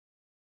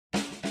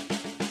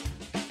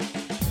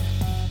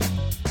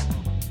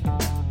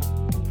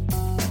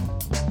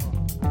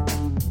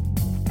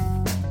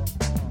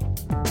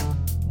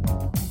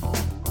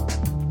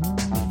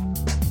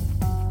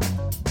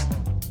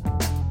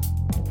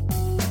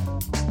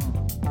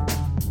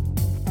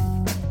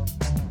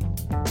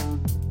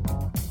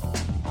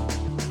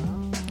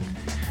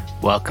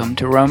Welcome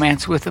to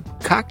Romance with a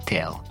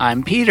Cocktail.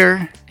 I'm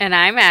Peter. And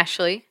I'm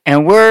Ashley.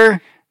 And we're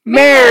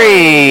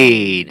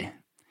married.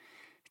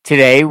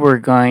 Today we're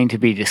going to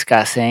be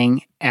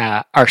discussing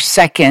our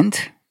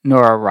second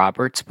Nora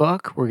Roberts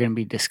book. We're going to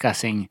be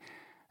discussing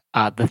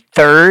the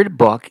third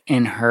book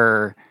in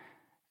her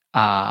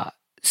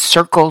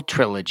Circle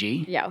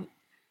trilogy. Yeah.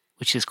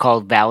 Which is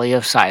called Valley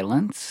of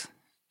Silence.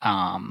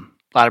 A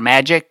lot of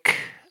magic,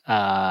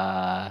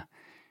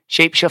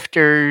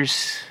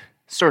 shapeshifters,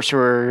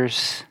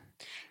 sorcerers.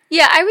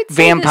 Yeah, I would say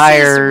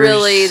vampires. This is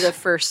really the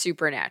first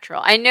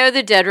supernatural. I know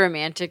the Dead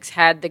Romantics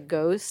had the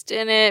ghost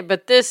in it,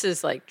 but this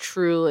is like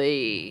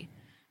truly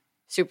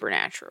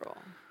supernatural.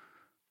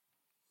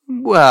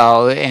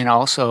 Well, and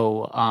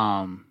also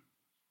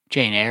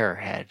Jane Eyre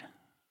had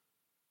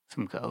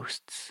some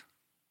ghosts.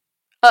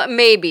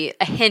 Maybe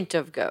a hint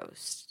of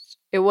ghosts.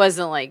 It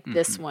wasn't like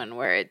this one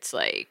where it's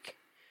like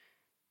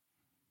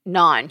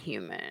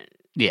non-human.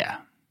 Yeah.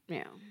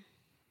 Yeah.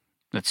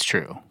 That's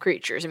true.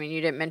 Creatures. I mean,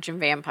 you didn't mention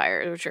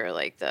vampires, which are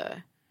like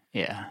the...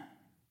 Yeah.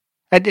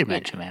 I did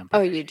mention vampires.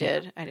 Oh, you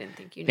did? Yeah. I didn't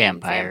think you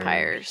named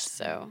vampires.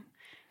 So,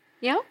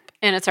 yep.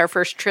 And it's our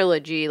first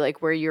trilogy,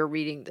 like where you're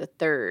reading the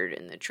third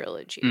in the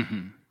trilogy.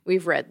 Mm-hmm.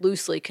 We've read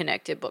loosely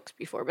connected books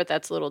before, but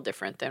that's a little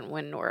different than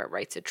when Nora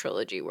writes a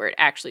trilogy where it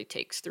actually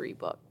takes 3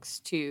 books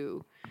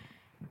to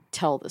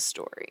tell the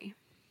story.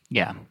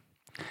 Yeah.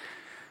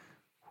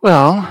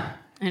 Well...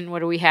 And what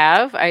do we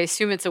have? I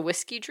assume it's a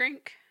whiskey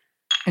drink?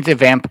 It's a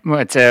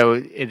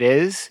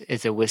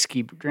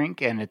whiskey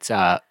drink, and it's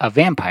a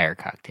vampire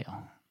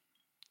cocktail.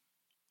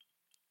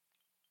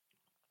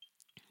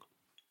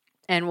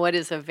 And what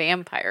is a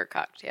vampire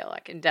cocktail? I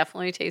can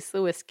definitely taste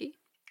the whiskey.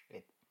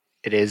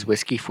 It is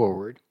whiskey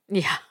forward.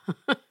 Yeah.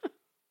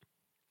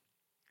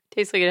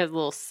 Tastes like it has a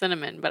little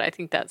cinnamon, but I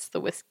think that's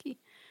the whiskey.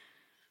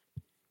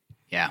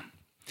 Yeah.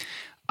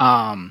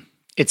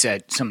 It's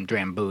some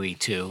Drambuie,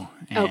 too.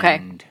 And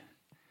okay.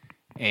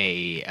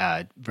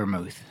 A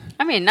vermouth.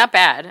 I mean, not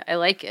bad. I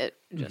like it.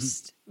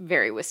 Just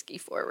very whiskey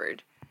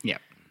forward. Yeah.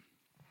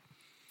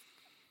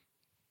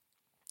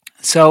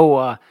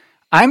 So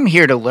I'm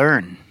here to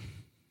learn.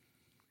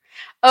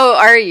 Oh,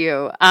 are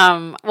you?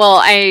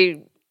 Well,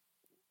 I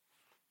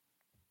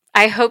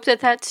hope that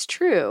that's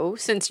true.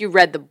 Since you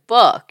read the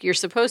book, you're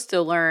supposed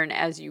to learn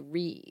as you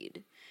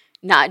read,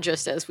 not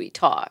just as we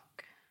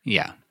talk.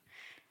 Yeah.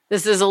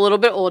 This is a little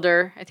bit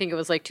older. I think it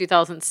was like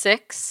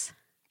 2006.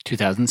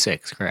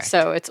 2006, correct.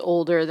 So it's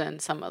older than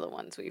some of the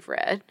ones we've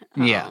read.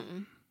 Yeah.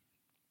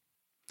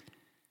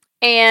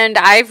 And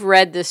I've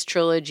read this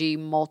trilogy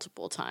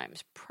multiple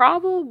times,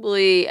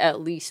 probably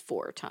at least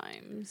 4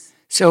 times.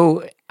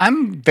 So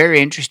I'm very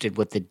interested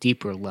with the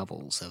deeper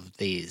levels of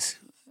these.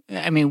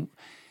 I mean...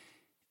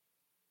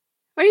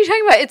 What are you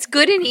talking about? It's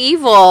good and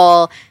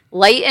evil,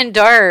 light and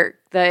dark.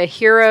 The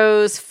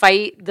heroes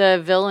fight the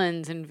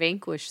villains and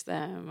vanquish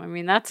them. I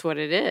mean, that's what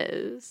it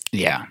is.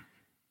 Yeah.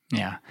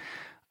 Yeah.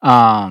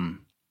 So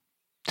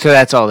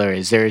that's all there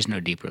is. There is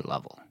no deeper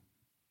level.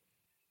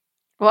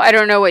 Well, I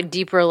don't know what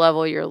deeper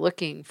level you're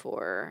looking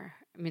for.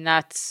 I mean,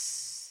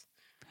 that's...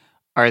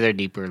 Are there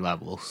deeper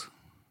levels?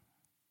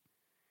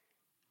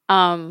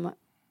 Again,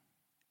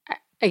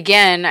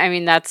 I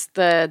mean, that's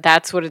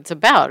what it's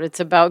about. It's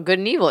about good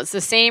and evil. It's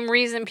the same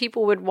reason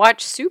people would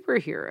watch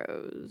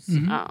superheroes.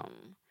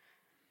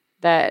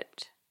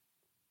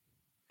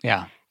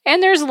 Yeah.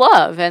 And there's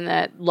love, and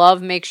that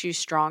love makes you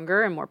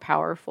stronger and more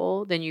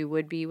powerful than you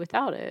would be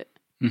without it.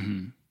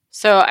 Mm-hmm.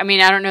 So, I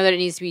mean, I don't know that it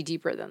needs to be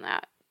deeper than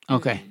that.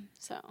 Okay.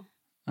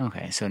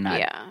 Okay, so not...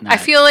 Yeah. Not... I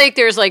feel like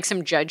there's like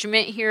some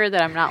judgment here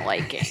that I'm not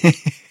liking.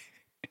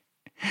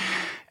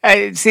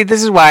 See,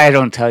 this is why I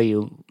don't tell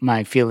you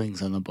my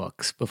feelings on the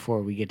books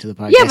before we get to the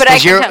podcast. Yeah,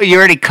 but you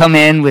already come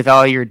in with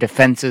all your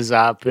defenses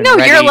up. And no,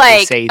 ready you're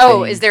like, to say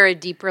oh, things. Is there a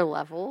deeper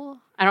level?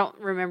 I don't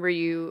remember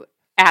you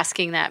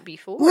asking that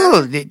before.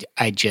 Well,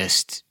 I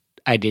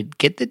did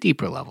get the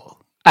deeper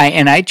level.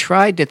 I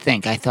tried to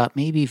think. I thought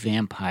maybe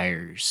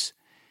vampires.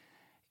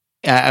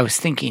 I was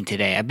thinking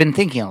today. I've been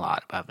thinking a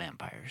lot about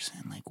vampires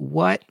and like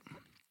what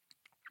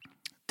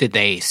did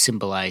they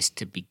symbolize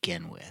to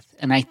begin with?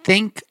 And I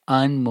think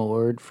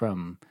unmoored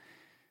from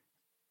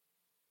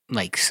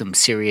like some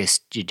serious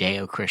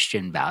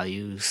Judeo-Christian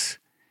values,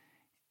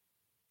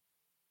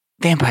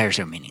 vampires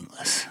are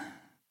meaningless.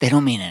 They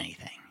don't mean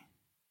anything.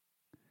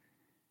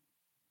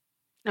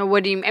 Now,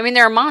 what do you mean? I mean,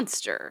 they're a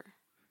monster.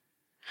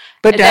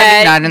 But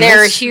not in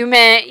this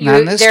human. Not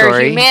in this story.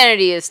 Their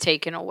humanity is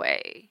taken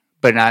away.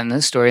 But not in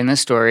this story. In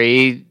this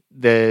story,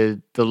 the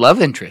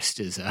love interest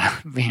is a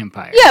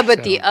vampire. Yeah,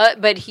 but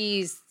but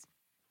he's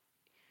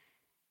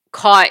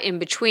caught in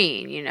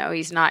between. You know,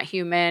 he's not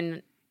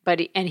human,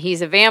 and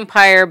he's a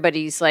vampire, but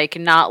he's like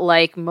not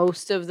like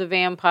most of the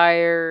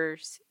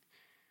vampires.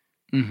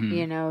 Mm-hmm.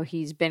 You know,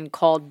 he's been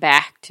called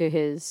back to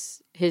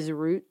his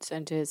roots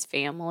and to his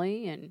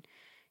family, and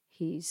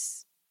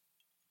he's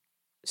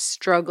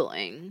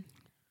struggling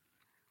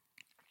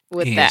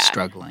with that. He's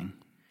struggling,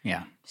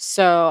 yeah.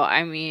 So,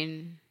 I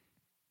mean,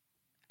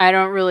 I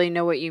don't really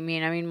know what you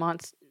mean. I mean,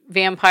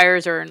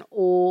 vampires are an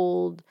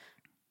old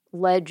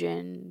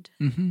legend.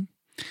 Mm-hmm.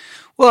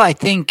 Well, I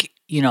think,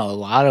 a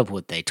lot of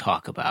what they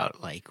talk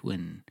about, like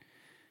when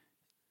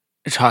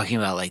they're talking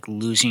about like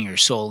losing your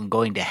soul and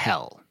going to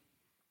hell,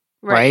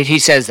 right? He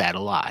says that a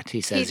lot.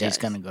 He says he's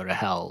going to go to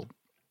hell.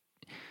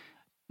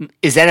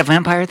 Is that a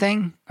vampire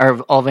thing? Are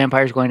all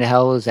vampires going to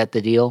hell? Is that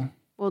the deal?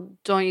 Well,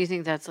 don't you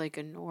think that's like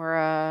a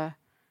Nora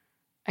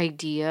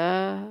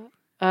idea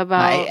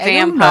about vampires? I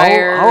don't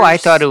know. Oh, I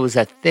thought it was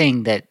a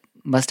thing that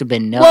must have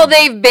been known. Well,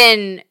 they've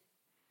been...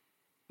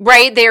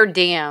 Right, they're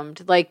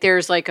damned. Like,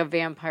 there's like a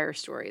vampire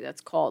story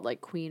that's called like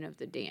Queen of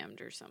the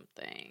Damned or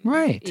something.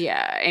 Right.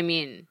 Yeah, I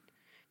mean,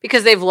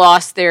 because they've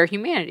lost their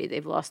humanity,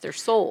 they've lost their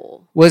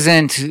soul.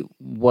 Wasn't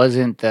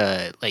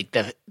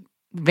the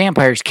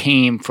vampires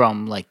came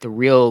from like the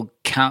real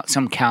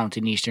some count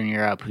in Eastern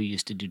Europe who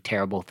used to do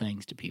terrible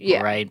things to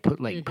people, right? Put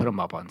them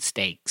up on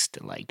stakes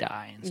to like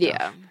die and stuff.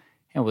 Yeah,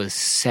 and was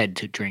said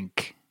to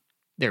drink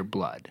their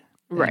blood,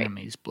 the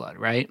enemy's blood,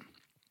 right?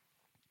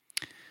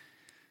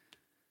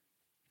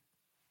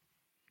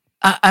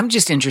 I'm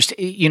just interested.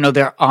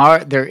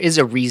 There is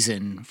a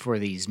reason for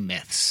these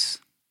myths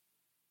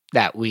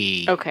that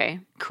we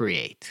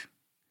create.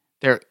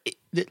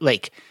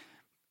 Like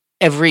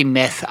every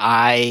myth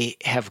I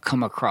have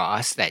come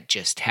across that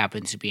just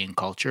happens to be in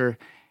culture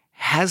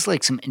has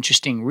like some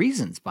interesting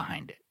reasons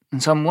behind it.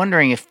 And so I'm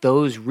wondering if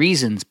those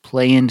reasons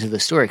play into the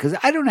story, because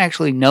I don't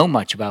actually know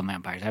much about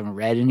vampires. I haven't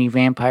read any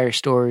vampire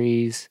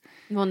stories.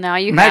 Well, now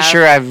I'm not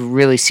sure I've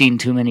really seen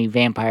too many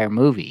vampire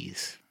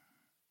movies.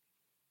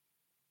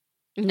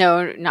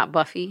 No, not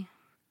Buffy.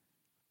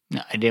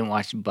 No, I didn't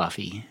watch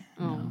Buffy.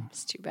 Oh, no.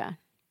 It's too bad.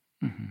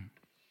 Mm-hmm.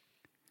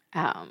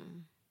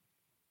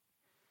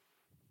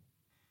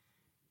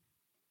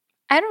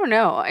 I don't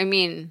know. I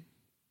mean,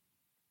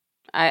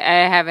 I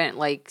haven't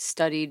like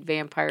studied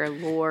vampire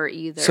lore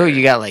either. So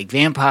you got like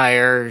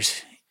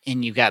vampires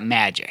and you got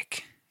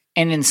magic.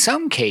 And in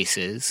some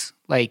cases,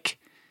 like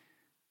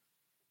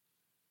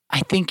I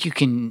think you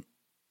can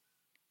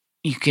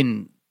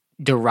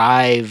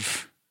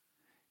derive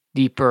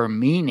deeper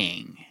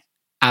meaning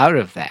out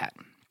of that.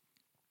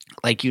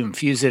 Like you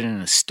infuse it in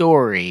a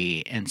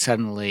story and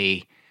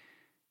suddenly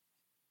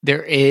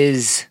there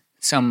is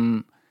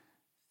something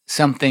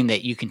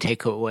that you can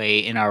take away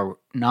in our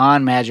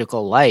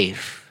non-magical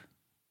life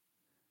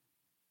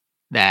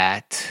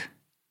that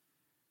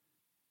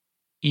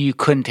you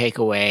couldn't take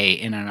away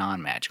in a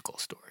non-magical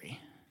story.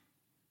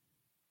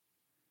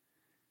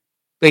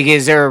 Like,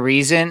 is there a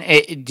reason?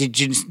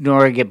 Did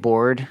Nora get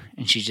bored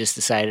and she just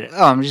decided,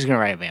 I'm just going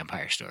to write a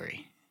vampire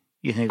story?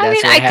 You think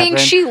that's what happened? I think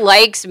she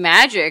likes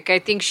magic. I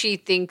think she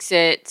thinks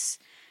it's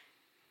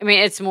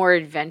more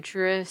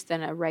adventurous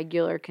than a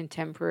regular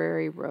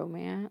contemporary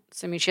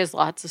romance. I mean, she has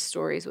lots of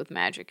stories with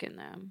magic in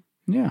them.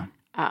 Yeah.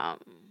 I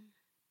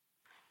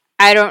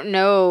don't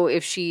know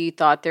if she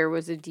thought there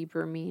was a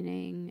deeper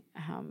meaning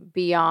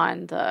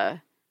beyond the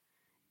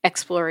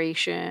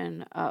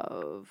exploration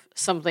of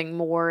something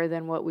more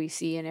than what we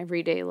see in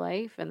everyday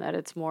life, and that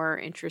it's more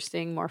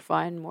interesting, more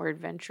fun, more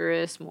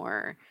adventurous,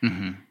 more...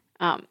 Mm-hmm.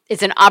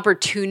 It's an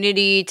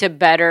opportunity to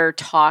better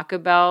talk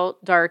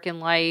about dark and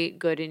light,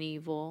 good and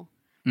evil.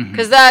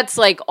 Because that's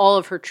like all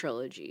of her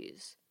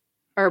trilogies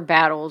are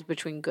battles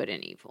between good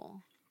and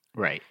evil.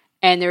 Right.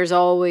 And there's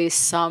always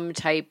some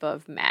type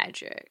of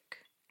magic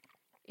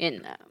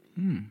in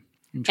them.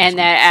 And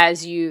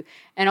that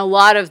and a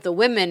lot of the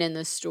women in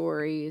the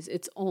stories,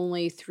 it's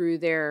only through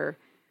their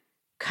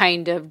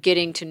kind of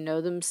getting to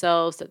know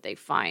themselves that they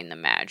find the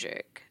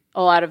magic.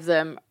 A lot of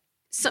them,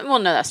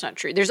 no, that's not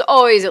true. There's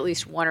always at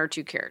least one or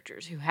two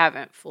characters who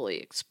haven't fully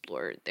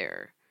explored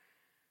their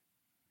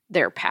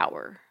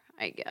power,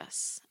 I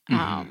guess.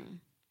 But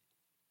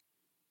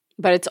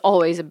it's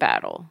always a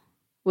battle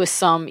with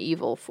some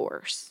evil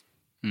force.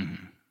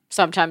 Mm-hmm.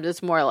 Sometimes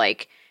it's more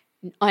like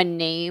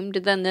unnamed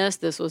than this.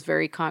 This was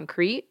very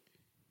concrete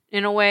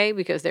in a way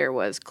because there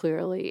was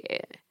clearly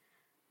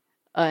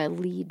a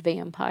lead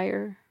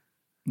vampire.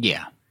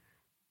 Yeah.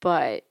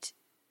 But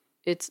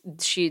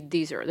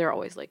they're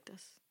always like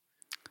this.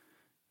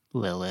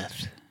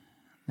 Lilith.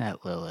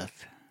 That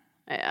Lilith.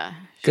 Yeah.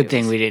 Good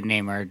thing we didn't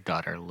name our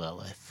daughter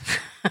Lilith.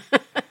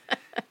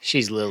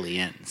 She's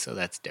Lillian, so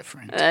that's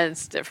different.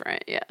 That's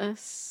different,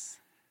 yes.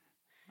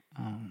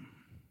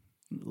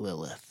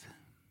 Lilith.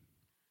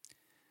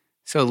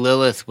 So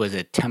Lilith was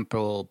a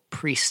temple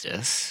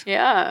priestess.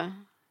 Yeah.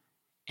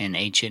 In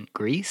ancient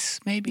Greece,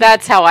 maybe?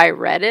 That's how I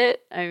read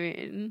it. I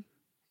mean...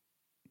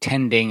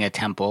 Tending a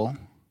temple.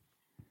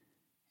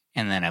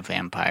 And then a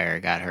vampire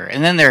got her.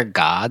 And then there are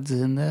gods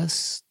in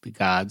this. The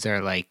gods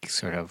are like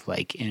sort of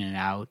like in and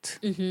out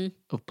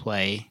of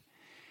play.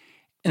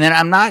 And then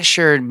I'm not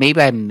sure, maybe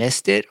I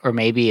missed it, or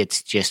maybe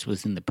it's just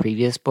was in the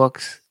previous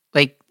books.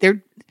 Like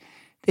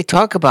they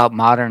talk about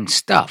modern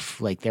stuff.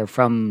 Like they're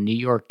from New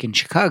York and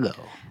Chicago.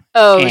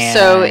 Oh,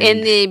 so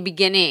in the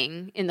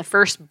beginning, in the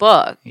first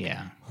book,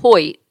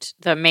 Hoyt,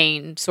 the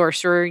main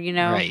sorcerer,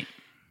 right.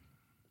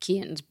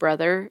 Keaton's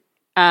brother,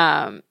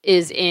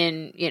 is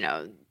in,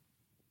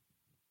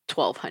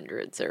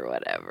 1200s or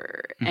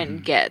whatever,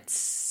 and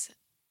gets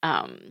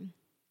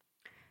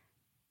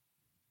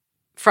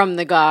from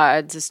the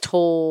gods is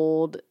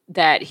told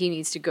that he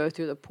needs to go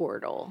through the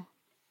portal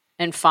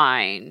and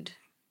find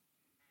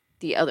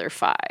the other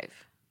 5.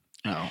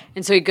 Oh.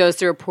 And so he goes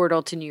through a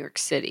portal to New York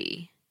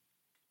City,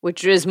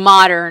 which is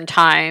modern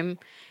time,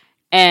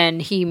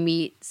 and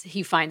he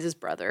finds his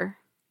brother.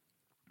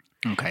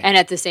 Okay. And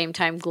at the same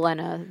time,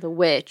 Glenna, the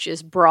witch,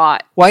 is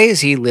brought. Why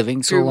is he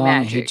living so long?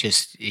 Magic.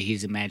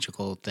 He's a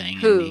magical thing.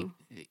 Who?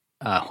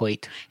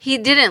 Hoyt. He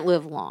didn't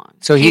live long.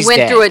 So he went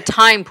dead. Through a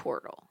time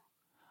portal.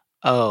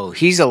 Oh,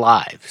 he's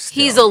alive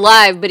still. He's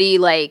alive, but he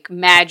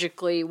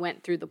magically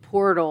went through the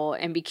portal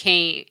and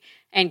came.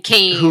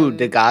 Who,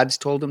 the gods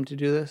told him to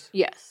do this?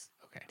 Yes.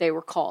 Okay. They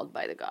were called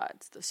by the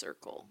gods, the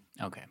circle.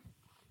 Okay.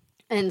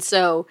 And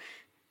so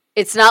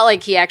it's not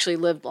like he actually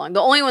lived long.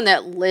 The only one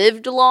that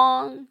lived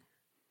long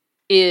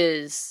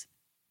is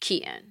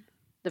Cian,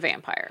 the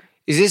vampire.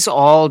 Is this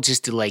all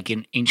just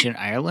in ancient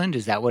Ireland?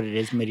 Is that what it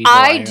is, medieval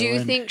Ireland? I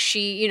do think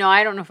she,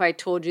 I don't know if I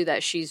told you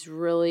that she's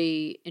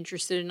really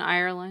interested in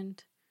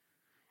Ireland.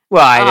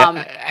 Well,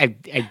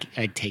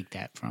 I'd take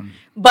that from.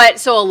 But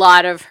so a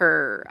lot of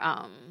her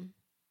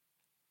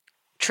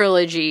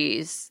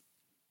trilogies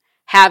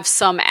have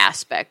some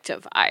aspect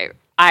of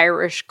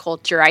Irish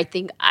culture. I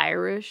think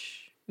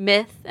Irish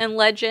myth and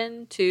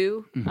legend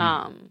too,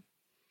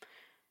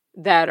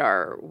 that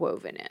are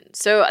woven in.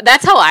 So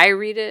that's how I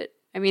read it.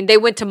 I mean, they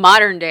went to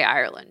modern day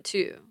Ireland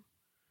too,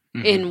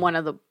 in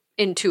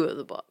 2 of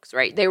the books,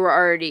 right? They were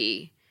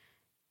already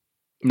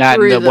not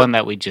the one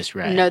that we just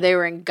read. No, they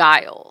were in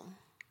Guile.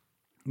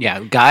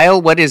 Yeah,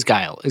 Guile. What is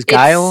Guile? Is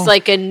Guile? It's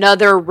like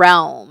another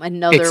realm,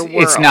 another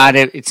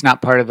world. It's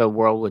not part of the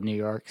world with New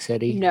York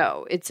City.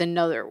 No, it's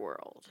another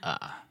world.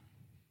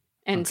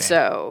 And okay.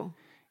 so,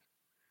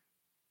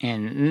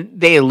 and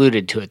they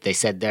alluded to it. They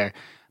said they're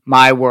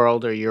my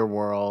world or your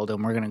world,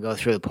 and we're going to go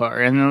through the portal.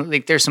 And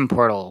there's some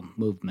portal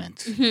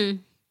movement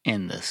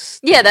in this.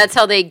 Yeah, that's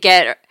how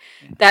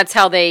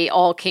they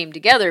all came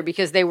together,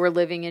 because they were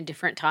living in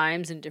different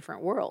times and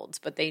different worlds,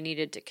 but they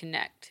needed to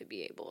connect to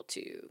be able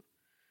to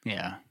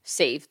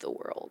save the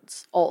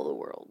worlds, all the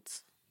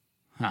worlds.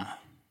 Huh.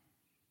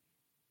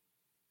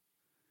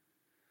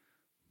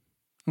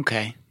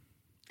 Okay.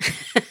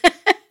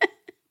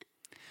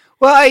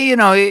 Well,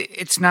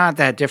 it's not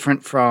that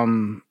different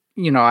from,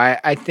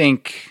 I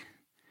think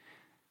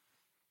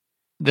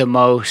the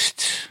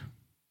most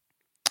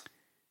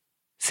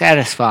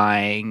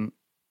satisfying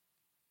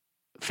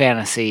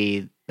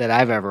fantasy that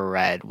I've ever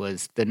read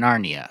was the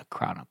Narnia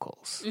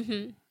Chronicles.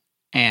 Mm-hmm.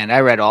 And I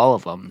read all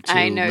of them to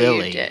Lily. I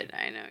know you did.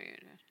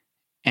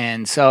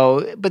 And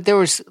so, but there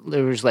was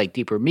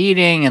deeper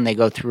meaning, and they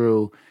go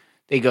through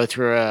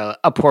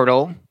a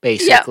portal,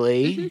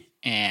 basically. Yeah.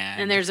 Mm-hmm.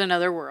 And there's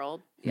another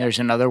world. There's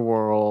another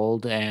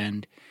world,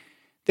 and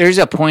there's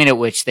a point at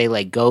which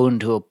they go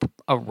into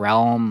a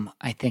realm.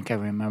 I think I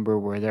remember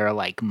where there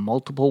are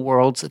multiple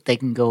worlds that they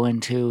can go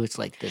into. It's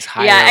this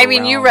higher. Yeah, I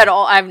mean, realm. you read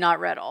all. I've not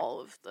read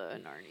all of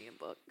the Narnia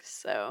books,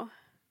 so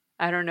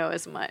I don't know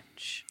as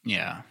much.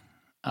 Yeah,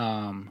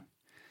 I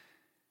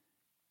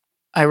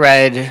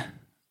read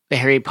the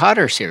Harry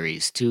Potter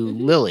series to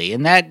Lily,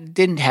 and that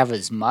didn't have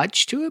as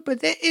much to it, but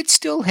it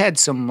still had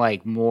some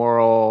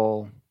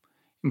important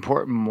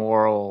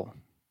moral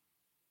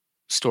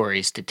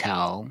stories to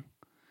tell.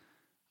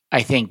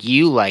 I think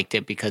you liked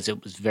it because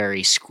it was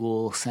very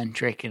school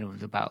centric, and it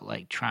was about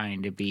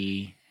trying to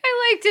be.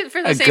 I liked it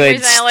for the same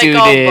reason I like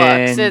all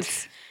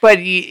books.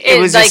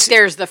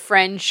 There's the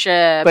friendship,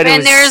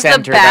 and there's the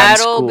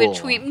battle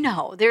between.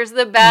 No, there's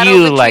the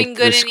battle between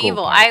good and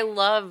evil. Part. I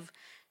love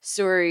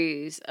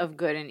stories of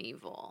good and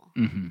evil,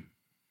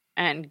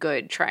 and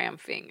good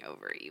triumphing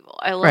over evil.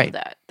 I love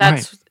that.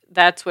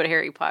 That's what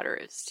Harry Potter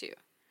is too.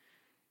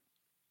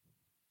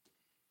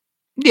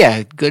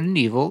 Yeah, good and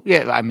evil.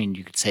 Yeah, I mean,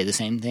 you could say the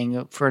same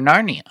thing for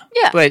Narnia.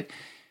 Yeah. But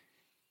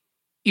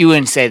you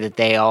wouldn't say that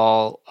they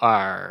all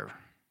are,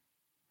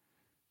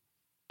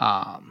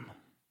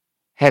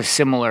 have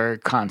similar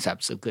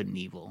concepts of good and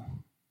evil.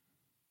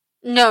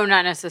 No,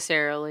 not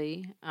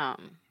necessarily.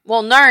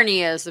 Well,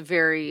 Narnia is a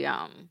very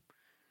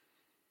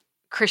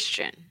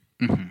Christian.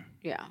 Mm-hmm.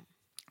 Yeah.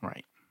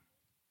 Right.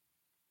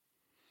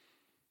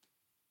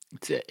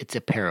 It's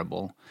a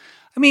parable.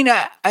 I mean,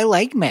 I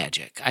like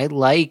magic. I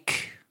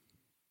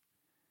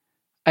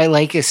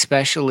like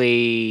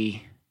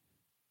especially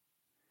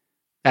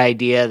the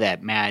idea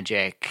that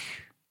magic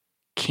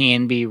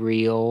can be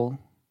real,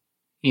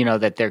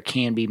 that there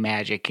can be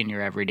magic in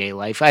your everyday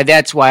life.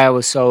 That's why I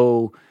was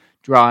so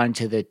drawn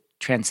to the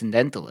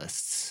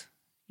transcendentalists.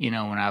 When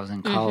I was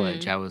in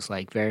college, I was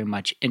very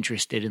much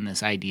interested in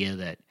this idea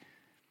that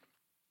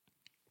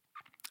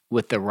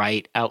with the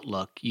right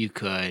outlook, you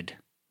could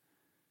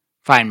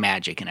find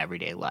magic in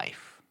everyday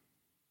life.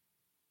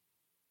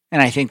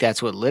 And I think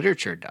that's what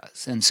literature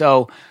does. And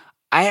so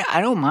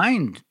I don't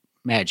mind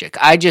magic.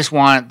 I just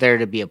want there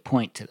to be a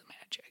point to the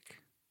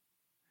magic.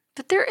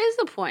 But there is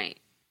a point.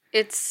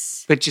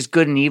 But just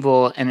good and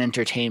evil and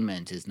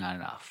entertainment is not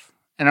enough.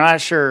 And I'm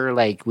not sure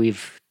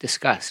we've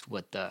discussed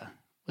what the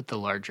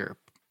larger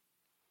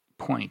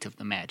point of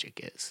the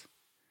magic is.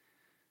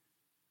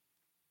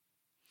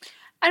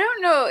 I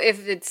don't know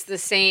if it's the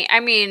same. I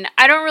mean,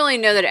 I don't really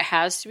know that it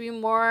has to be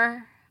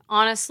more.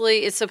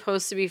 Honestly, it's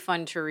supposed to be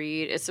fun to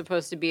read. It's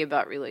supposed to be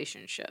about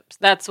relationships.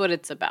 That's what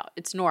it's about.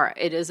 It's Nora.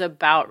 It is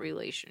about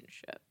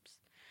relationships.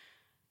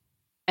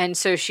 And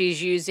so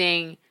she's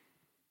using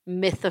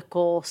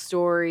mythical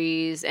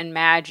stories and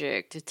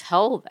magic to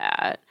tell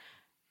that.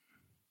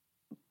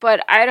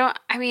 But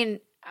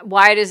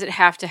why does it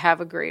have to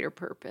have a greater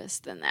purpose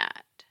than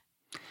that?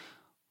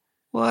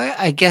 Well,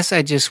 I guess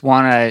I just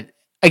want to.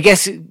 I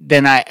guess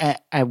then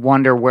I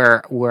wonder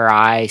where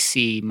I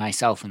see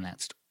myself in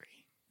that story.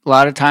 A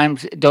lot of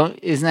times,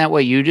 isn't that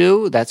what you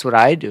do? That's what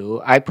I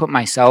do. I put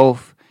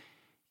myself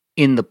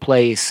in the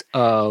place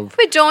of.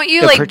 But don't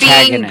you like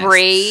being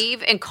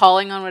brave and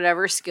calling on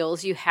whatever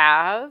skills you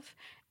have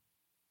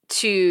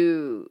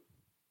to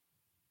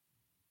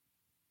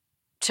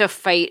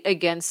fight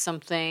against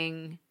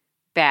something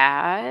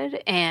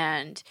bad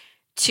and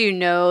to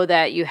know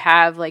that you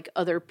have like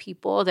other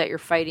people that you're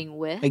fighting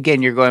with?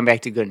 Again, you're going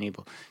back to good and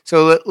evil.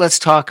 So let's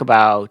talk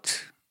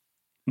about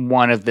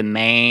one of the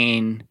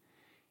main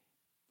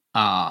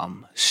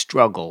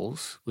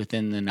struggles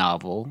within the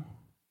novel,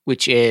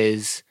 which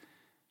is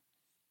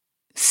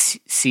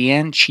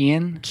Kian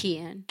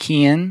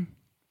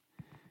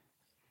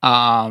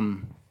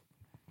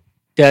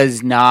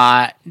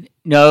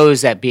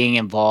knows that being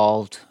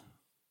involved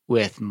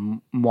with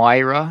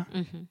Moira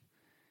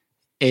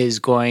is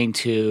going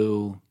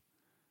to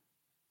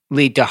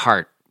lead to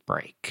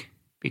heartbreak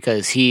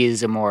because he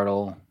is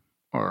immortal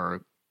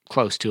or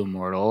close to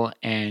immortal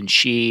and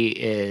she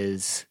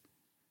is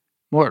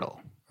mortal,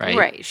 right?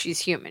 Right. She's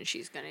human.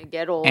 She's going to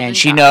get old. And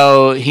he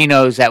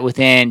knows that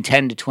within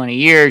 10 to 20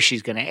 years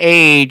she's going to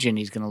age and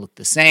he's going to look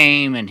the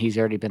same and he's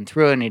already been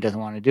through it and he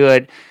doesn't want to do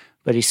it,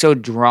 but he's so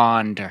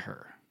drawn to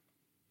her.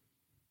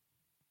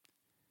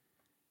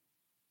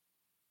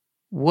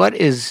 What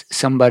is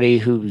somebody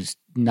who's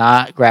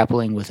not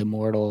grappling with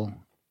immortal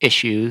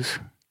issues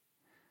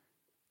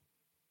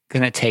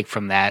going to take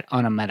from that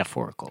on a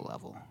metaphorical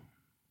level?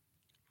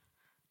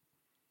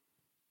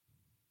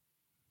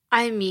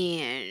 I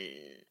mean,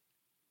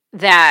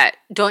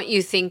 don't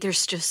you think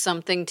there's just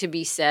something to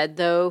be said,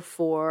 though,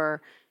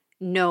 for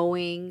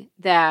knowing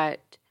that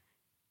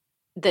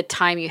the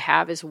time you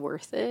have is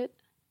worth it?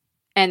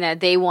 And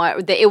that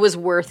it was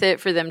worth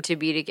it for them to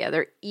be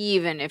together,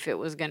 even if it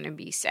was going to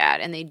be sad.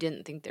 And they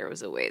didn't think there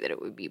was a way that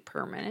it would be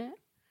permanent.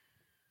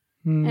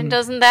 And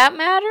doesn't that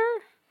matter?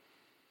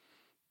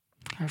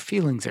 Our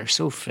feelings are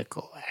so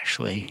fickle,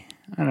 Ashley.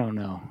 I don't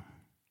know.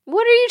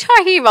 What are you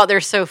talking about?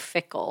 They're so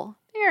fickle.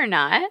 They're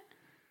not.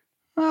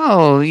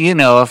 Oh,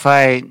 if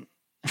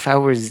I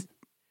was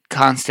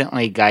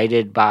constantly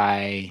guided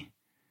by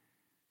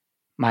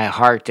my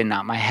heart and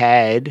not my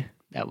head,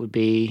 that would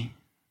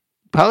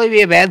probably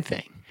be a bad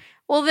thing.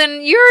 Well,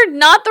 then you're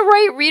not the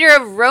right reader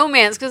of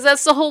romance because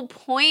that's the whole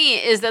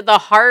point is that the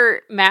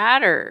heart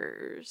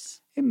matters.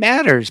 It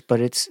matters, but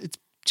it's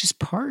just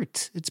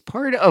part. It's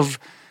part of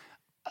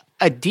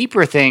a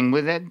deeper thing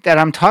that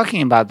I'm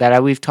talking about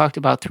that we've talked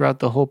about throughout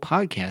the whole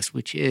podcast,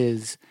 which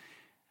is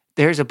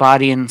there's a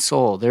body and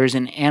soul. There's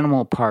an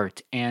animal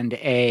part and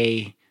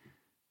a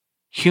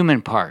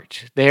human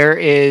part.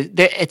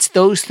 It's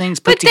those things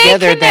put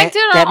together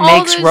that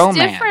makes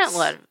romance.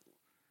 Different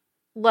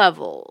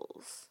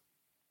levels.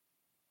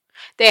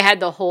 They had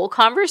the whole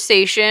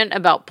conversation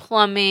about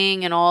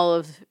plumbing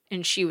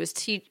and she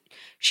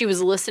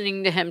was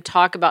listening to him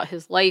talk about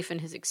his life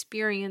and his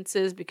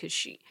experiences because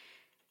she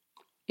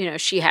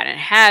hadn't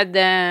had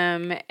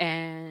them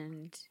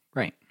and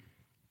right.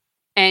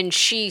 And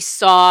she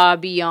saw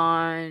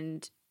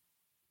beyond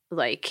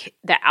like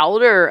the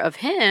outer of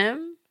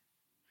him.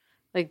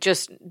 Like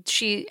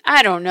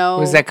I don't know.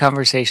 Was that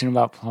conversation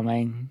about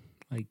plumbing?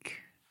 Like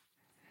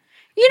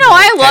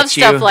I love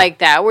stuff like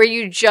that where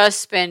you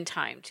just spend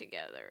time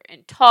together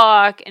and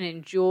talk and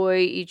enjoy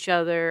each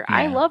other. Yeah.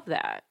 I love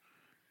that.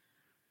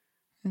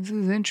 This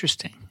is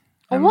interesting.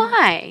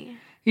 Why?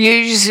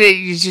 You're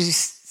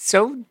just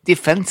so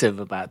defensive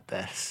about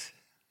this.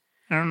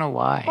 I don't know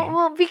why.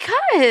 Well,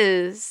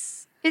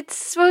 because it's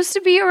supposed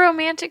to be a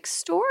romantic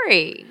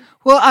story.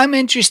 Well, I'm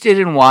interested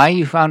in why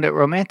you found it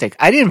romantic.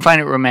 I didn't find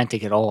it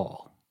romantic at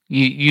all.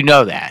 You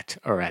know that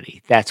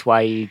already. That's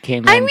why you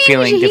came in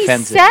feeling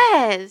defensive. He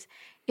says,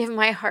 if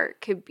my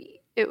heart could beat,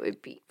 it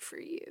would beat for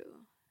you.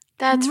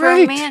 That's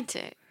right.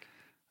 Romantic.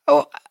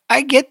 Oh,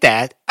 I get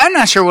that. I'm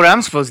not sure what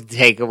I'm supposed to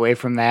take away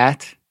from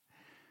that.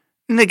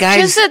 And the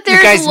guy's just that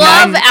there's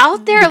love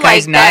out there like that. The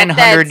guy's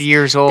 900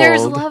 years old.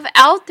 There's love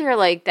out there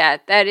like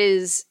that. That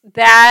is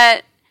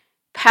that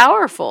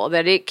powerful.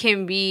 That it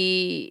can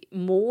be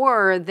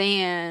more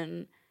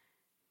than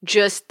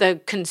just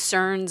the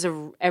concerns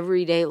of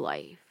everyday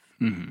life.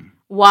 Mm-hmm.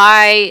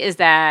 Why is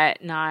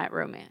that not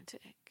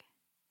romantic?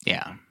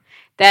 Yeah.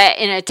 That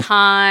in a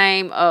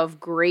time of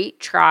great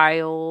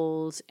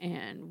trials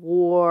and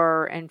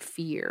war and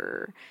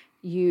fear,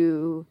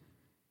 you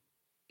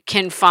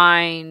can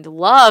find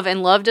love,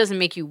 and love doesn't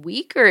make you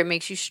weaker. It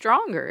makes you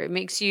stronger. It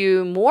makes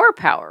you more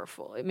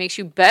powerful. It makes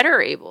you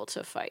better able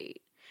to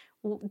fight.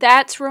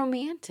 That's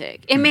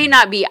romantic. It may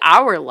not be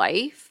our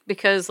life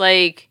because,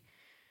 like,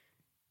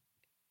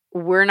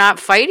 we're not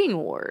fighting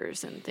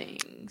wars and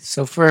things.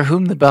 So For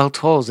Whom the Bell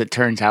Tolls, it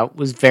turns out,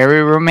 was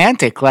very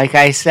romantic, like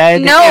I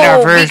said in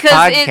our first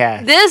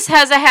podcast. This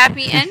has a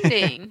happy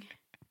ending.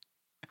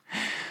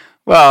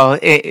 Well,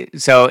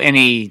 so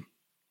any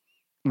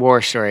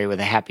war story with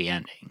a happy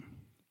ending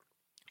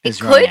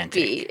is romantic. Could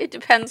be. It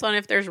depends on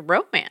if there's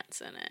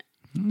romance in it.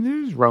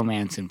 There's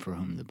romance in For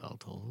Whom the Bell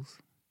Tolls.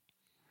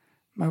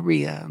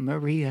 Maria.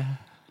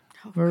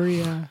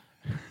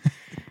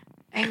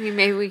 I mean,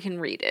 maybe we can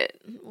read it.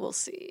 We'll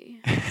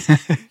see.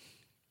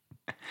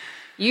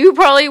 You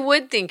probably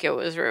would think it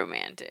was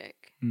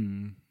romantic.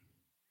 I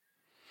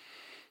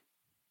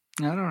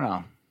don't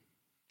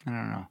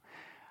know.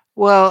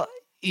 Well,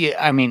 yeah,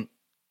 I mean,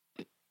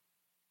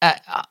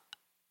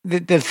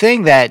 the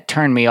thing that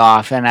turned me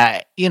off, and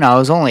I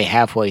was only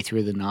halfway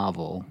through the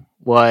novel,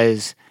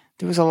 was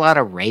there was a lot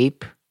of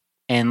rape,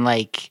 and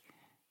like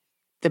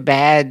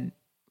the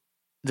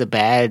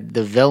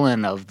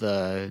villain of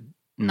the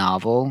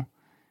novel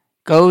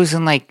goes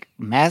and like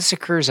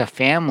massacres a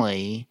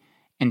family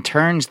and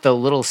turns the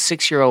little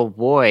 6-year-old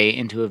boy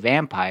into a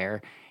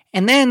vampire,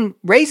 and then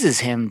raises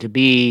him to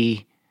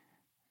be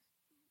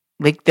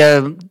like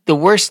the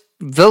worst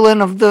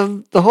villain of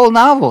the whole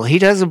novel. He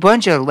does a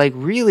bunch of like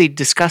really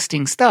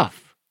disgusting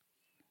stuff.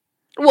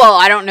 Well,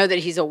 I don't know that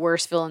he's a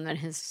worse villain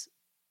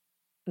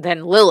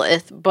than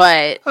Lilith,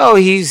 but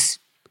he's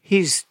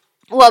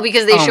well,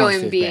 because they show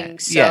him being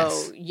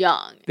so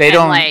young. He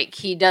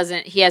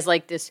has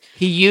like this.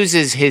 He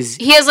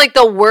has like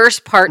the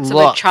worst parts of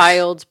a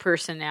child's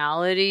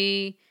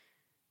personality.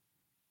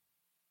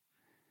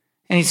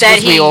 And he's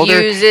supposed to be older.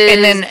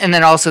 And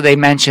then also they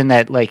mention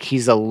that like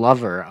he's a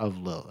lover of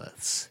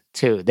Lilith's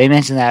too. They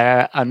mention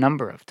that a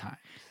number of times.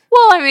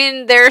 Well, I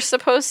mean, they're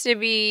supposed to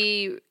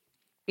be,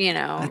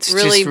 it's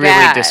really just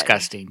bad. Really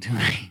disgusting to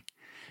me.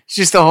 It's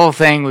just the whole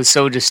thing was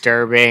so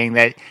disturbing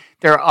that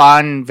they're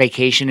on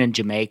vacation in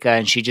Jamaica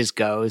and she just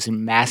goes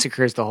and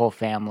massacres the whole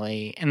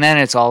family. And then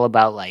it's all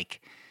about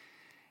like,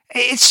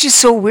 it's just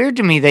so weird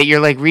to me that you're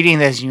like reading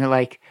this and you're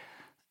like,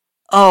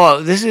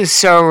 oh, this is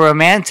so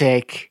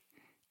romantic.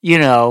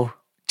 2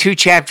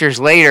 chapters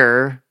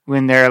later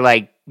when they're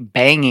like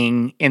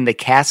banging in the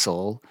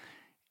castle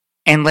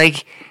and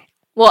like,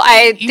 well,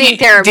 I think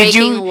they're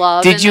making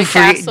love in the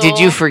castle. Did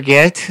you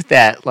forget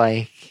that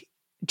like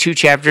 2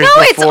 chapters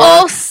before? No, it's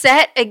all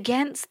set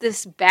against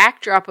this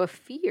backdrop of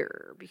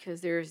fear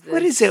because there's this...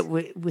 What is it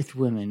with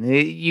women?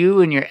 You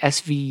and your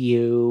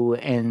SVU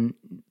and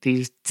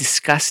these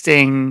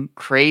disgusting,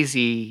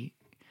 crazy...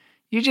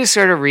 You just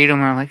sort of read them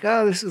and are like,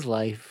 oh, this is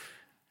life,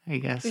 I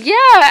guess. Yeah,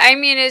 I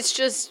mean, it's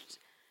just...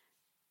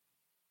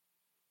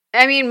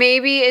 I mean,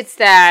 maybe it's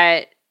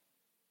that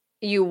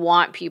you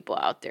want people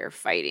out there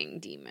fighting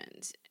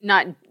demons.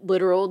 Not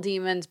literal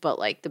demons, but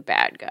like the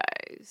bad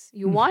guys.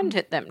 You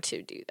wanted them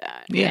to do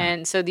that. Yeah.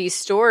 And so these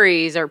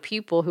stories are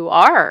people who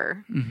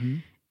are. Mm-hmm.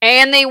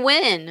 And they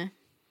win.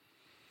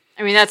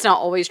 I mean, that's not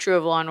always true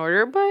of Law and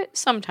Order, but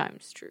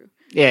sometimes true.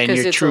 Yeah, and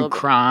your true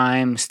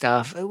crime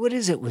stuff. What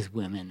is it with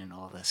women and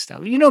all this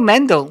stuff?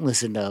 Men don't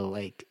listen to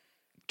like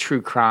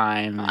true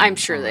crime. I'm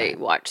sure they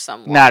watch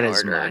some Law Not and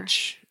as Order.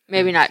 much.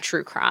 Maybe not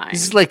true crime.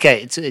 This is like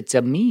it's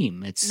a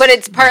meme. But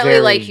it's partly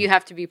like you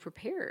have to be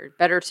prepared.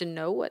 Better to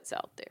know what's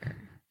out there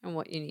and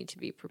what you need to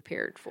be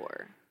prepared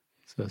for.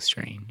 So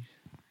strange.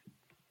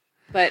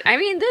 But I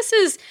mean,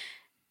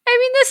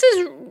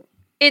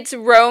 it's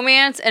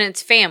romance and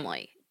it's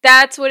family.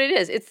 That's what it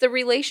is. It's the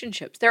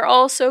relationships. They're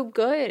all so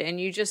good,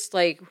 and you just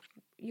like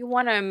you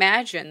want to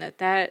imagine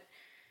that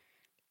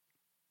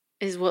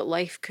is what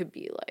life could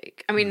be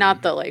like. I mean,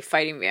 not the like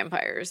fighting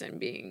vampires and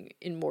being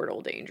in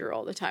mortal danger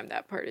all the time.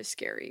 That part is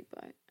scary,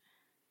 but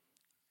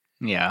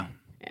yeah.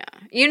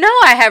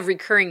 I have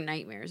recurring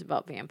nightmares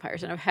about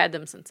vampires, and I've had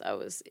them since I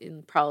was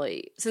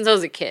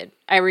a kid.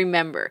 I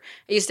remember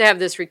I used to have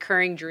this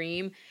recurring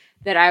dream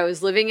that I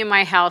was living in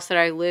my house that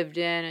I lived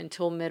in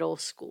until middle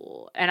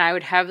school, and I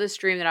would have this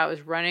dream that I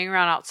was running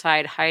around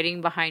outside, hiding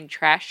behind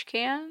trash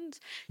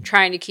cans,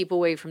 trying to keep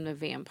away from the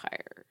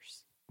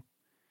vampires.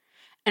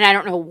 And I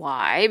don't know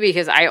why,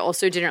 because I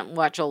also didn't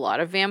watch a lot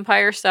of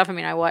vampire stuff. I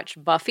mean, I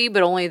watched Buffy,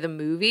 but only the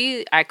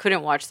movie. I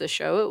couldn't watch the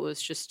show. It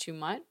was just too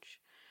much.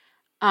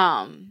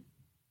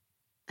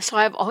 So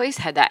I've always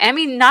had that. I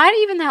mean, not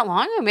even that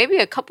long ago, maybe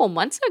a couple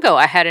months ago,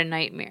 I had a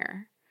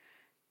nightmare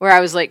where I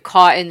was like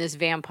caught in this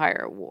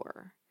vampire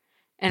war.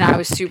 And I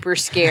was super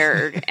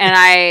scared. And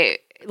I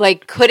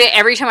like couldn't,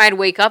 every time I'd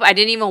wake up, I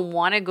didn't even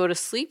want to go to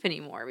sleep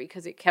anymore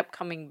because it kept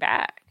coming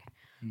back,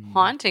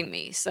 haunting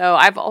me. So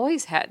I've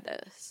always had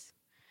this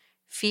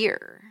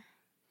fear.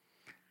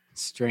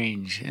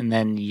 Strange. And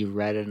then you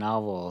read a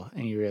novel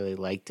and you really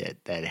liked it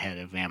that had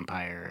a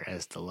vampire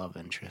as the love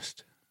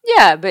interest.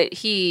 Yeah, but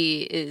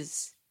he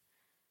is...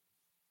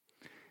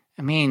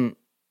 I mean,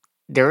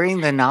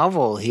 during the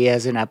novel, he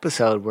has an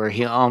episode where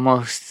he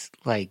almost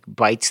like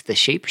bites the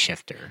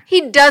shapeshifter.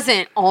 He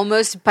doesn't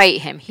almost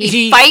bite him.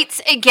 He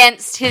fights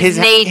against his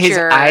nature. His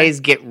eyes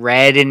get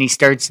red and he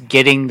starts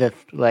getting the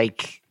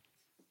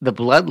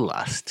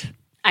bloodlust.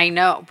 I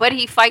know, but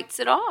he fights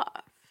it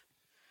off.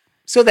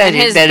 So that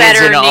his that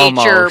better isn't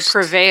nature almost,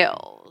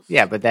 prevails.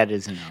 Yeah, but that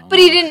isn't almost. But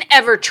he didn't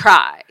ever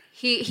try.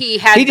 He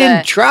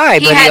didn't try,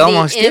 but he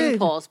almost did. He had the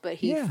impulse, but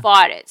he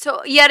fought it.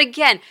 So yet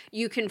again,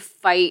 you can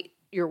fight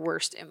your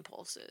worst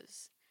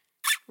impulses,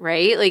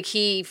 right? Like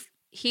he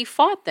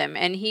fought them,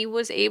 and he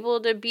was able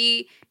to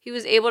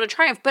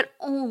triumph, but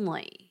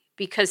only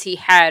because he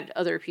had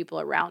other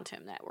people around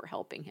him that were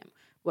helping him.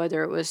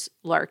 Whether it was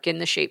Larkin,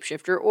 the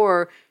shapeshifter,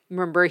 or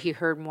remember he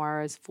heard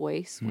Moira's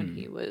voice when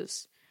he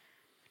was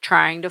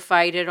trying to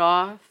fight it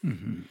off.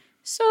 Mm-hmm.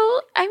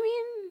 So, I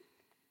mean,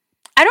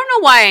 I don't know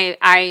why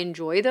I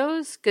enjoy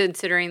those,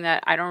 considering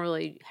that I don't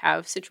really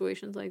have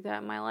situations like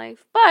that in my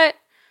life, but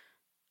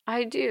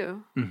I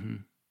do. Mm-hmm.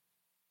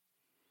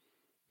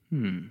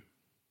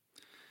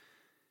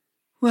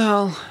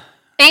 Well,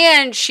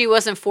 and she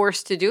wasn't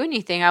forced to do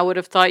anything. I would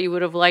have thought you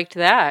would have liked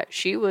that.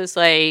 She was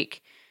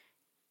like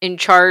in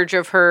charge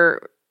of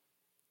her,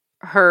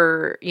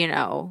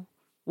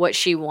 what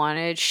she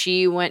wanted.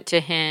 She went to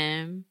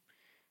him,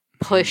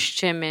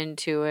 pushed him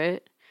into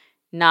it.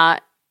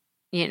 Not,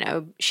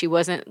 she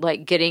wasn't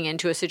like getting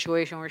into a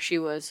situation where she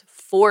was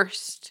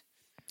forced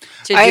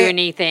to do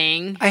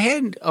anything. I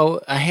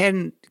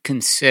hadn't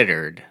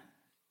considered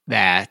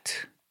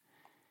that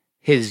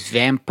his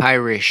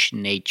vampirish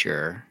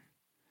nature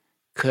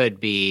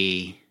could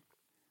be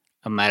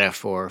a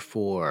metaphor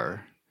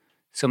for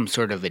some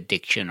sort of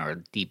addiction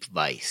or deep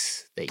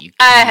vice that you can't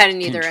I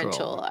hadn't either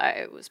control. Until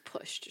I was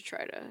pushed to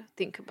try to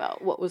think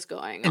about what was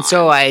going on. And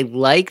so I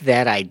like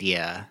that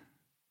idea.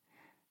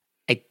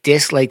 I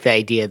dislike the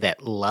idea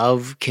that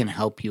love can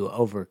help you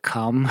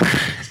overcome.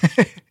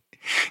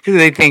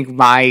 Because I think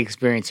my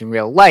experience in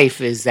real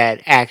life is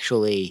that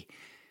actually...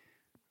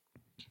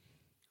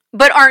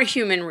 But aren't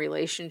human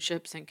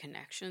relationships and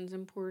connections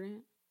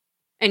important?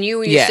 And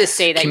you used to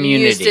say that.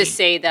 Community. You used to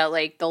say that,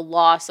 like, the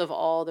loss of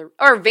all the...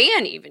 Or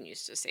Van even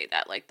used to say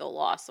that, like, the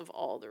loss of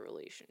all the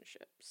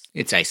relationships.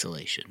 It's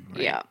isolation,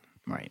 right? Yeah.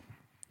 Right.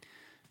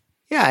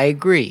 Yeah, I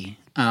agree.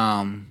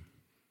 I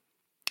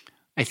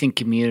think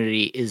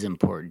community is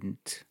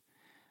important.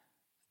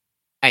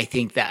 I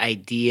think the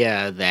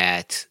idea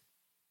that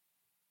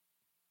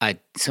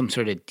some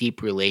sort of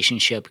deep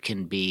relationship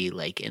can be,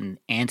 like, an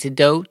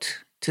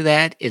antidote to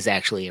that is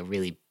actually a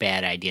really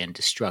bad idea and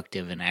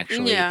destructive and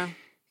actually...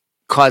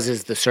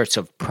 causes the sorts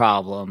of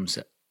problems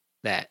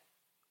that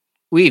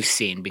we've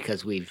seen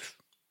because we've,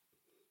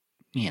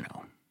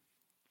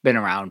 been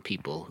around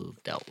people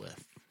who've dealt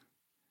with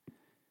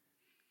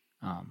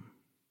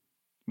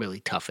really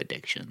tough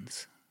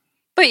addictions.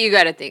 But you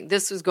got to think,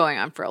 this was going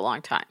on for a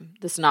long time,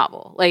 this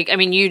novel. Like, I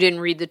mean, you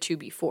didn't read the two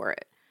before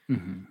it.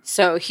 Mm-hmm.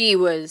 So he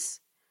was,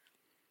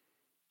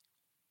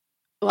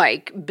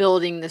 like,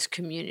 building this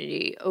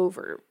community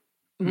over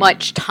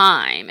much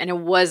time, and it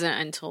wasn't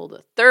until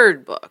the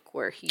third book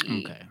where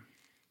he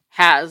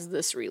has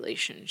this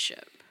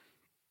relationship.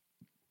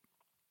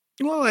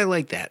 Well, I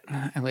like that.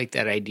 I like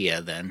that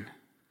idea then.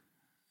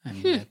 I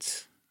mean,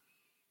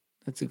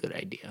 that's a good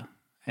idea.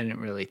 I didn't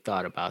really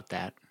thought about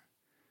that.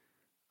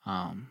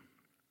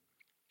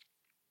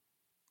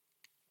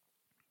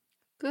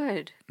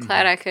 Good.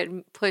 Glad I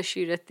could push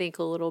you to think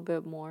a little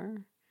bit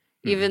more,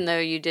 even though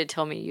you did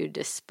tell me you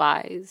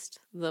despised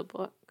the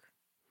book.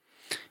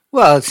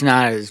 Well, it's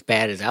not as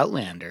bad as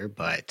Outlander,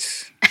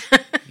 but,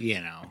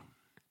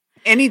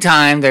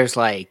 anytime there's,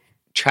 like,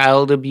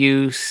 child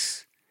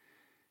abuse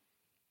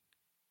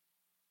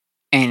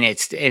and it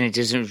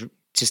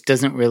just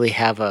doesn't really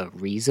have a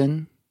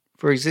reason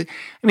for existing.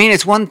 I mean,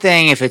 it's one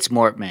thing if it's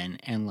Mortman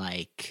and,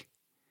 like,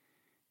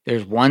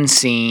 there's one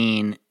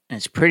scene and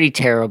it's pretty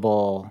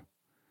terrible,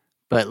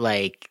 but,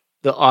 like,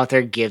 the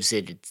author gives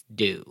it its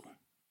due.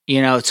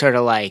 It's sort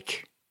of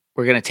like,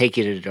 we're going to take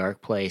you to the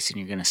dark place and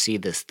you're going to see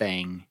this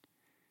thing.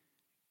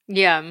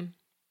 Yeah.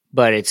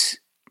 But it's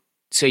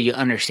so you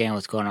understand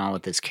what's going on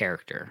with this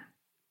character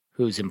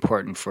who's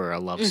important for a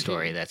love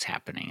story that's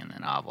happening in the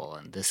novel.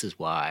 And this is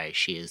why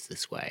she is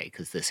this way,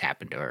 because this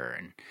happened to her.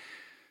 And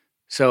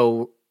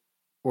so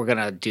we're going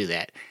to do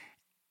that.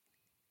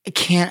 I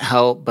can't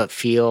help but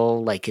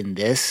feel like in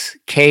this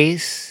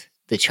case,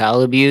 the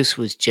child abuse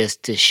was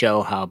just to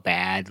show how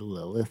bad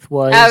Lilith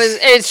was.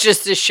 It's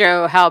just to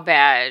show how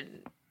bad...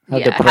 How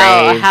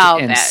depraved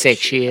and sick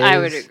she is. I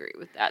would agree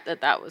with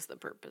that was the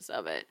purpose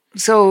of it.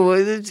 So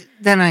then he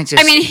wasn't... Then I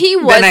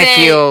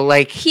feel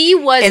like he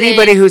wasn't...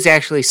 Anybody who's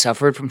actually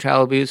suffered from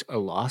child abuse or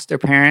lost their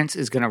parents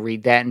is going to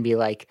read that and be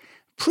like,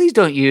 please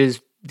don't use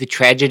the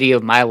tragedy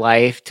of my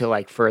life to,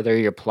 like, further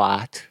your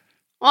plot.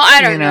 Well,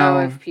 I don't know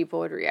if people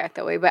would react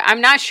that way, but I'm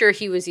not sure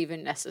he was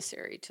even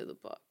necessary to the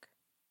book.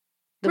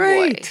 The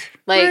boy.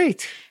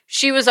 Like,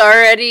 she was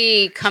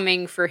already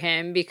coming for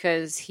him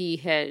because he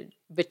had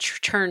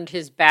turned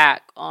his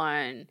back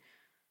on,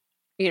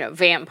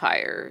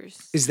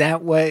 vampires. Is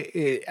that what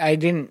I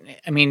didn't?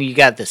 I mean, you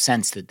got the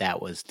sense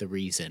that was the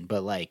reason,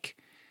 but like,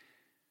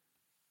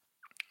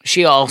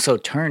 she also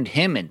turned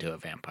him into a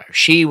vampire.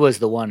 She was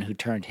the one who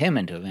turned him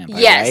into a vampire.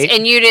 Yes, right?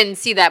 And you didn't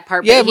see that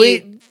part. Yeah,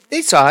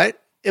 they saw it.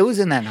 It was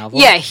in that novel.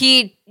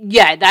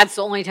 Yeah, that's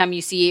the only time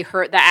you see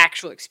the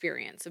actual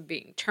experience of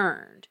being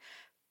turned.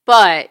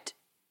 But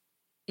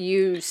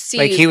you see,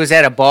 like he was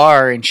at a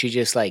bar and she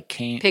just like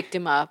picked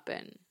him up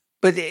and.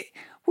 But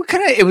what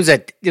kind of? It was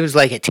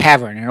like a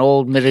tavern, an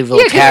old medieval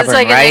tavern, it's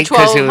like right? In the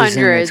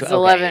 1200s,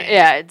 11.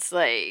 Yeah, it's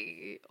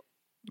like,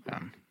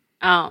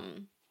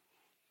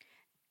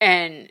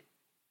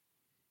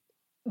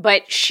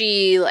 but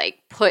she like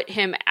put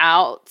him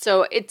out,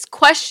 so it's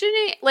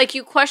questioning. Like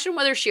you question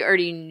whether she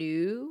already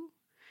knew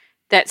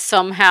that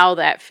somehow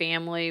that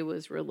family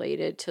was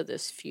related to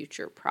this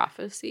future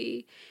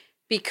prophecy,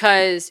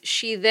 because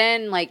she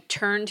then like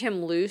turned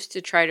him loose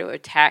to try to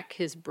attack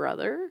his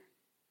brother.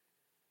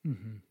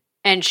 Mm-hmm.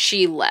 And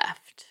she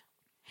left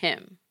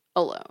him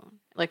alone,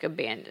 like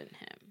abandoned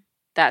him.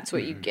 That's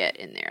what you get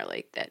in there,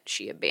 like that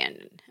she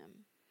abandoned him.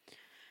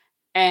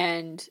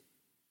 And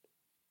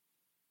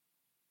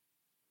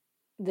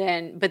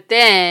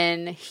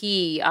then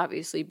he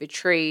obviously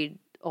betrayed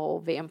all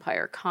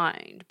vampire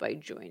kind by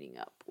joining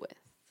up with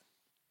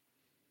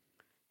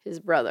his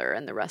brother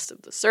and the rest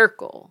of the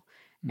circle.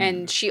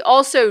 And she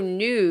also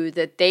knew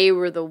that they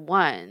were the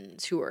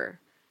ones who were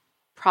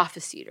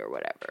prophesied or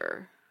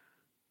whatever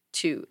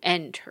to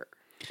end her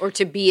or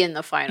to be in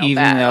the final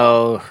Even battle.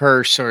 though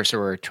her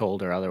sorcerer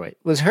told her otherwise.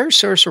 Was her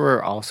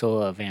sorcerer also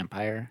a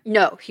vampire?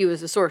 No, he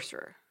was a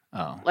sorcerer.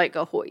 Oh. Like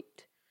a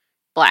Hoyt.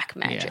 Black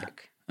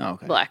magic. Yeah.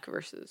 Okay. Black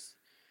versus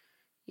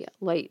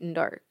light and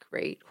dark,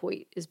 right?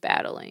 Hoyt is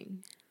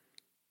battling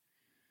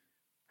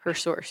her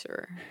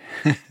sorcerer.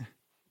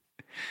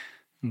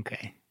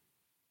 Okay.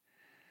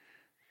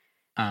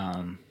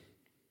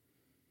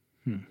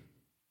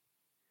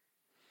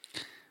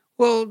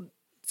 Well,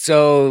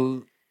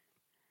 so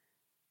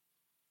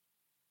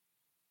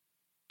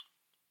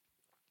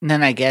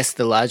then I guess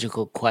the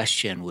logical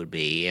question would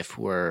be, if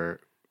we're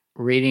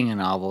reading a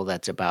novel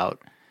that's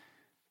about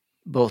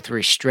both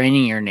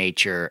restraining your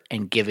nature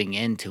and giving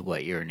in to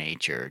what your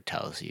nature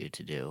tells you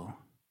to do,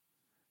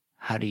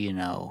 how do you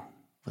know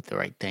what the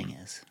right thing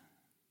is?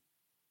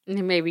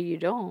 Maybe you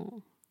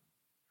don't.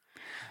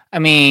 I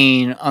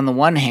mean, on the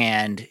one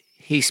hand,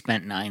 he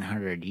spent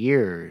 900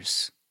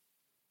 years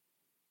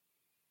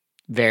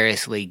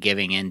variously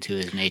giving into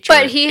his nature,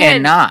 but he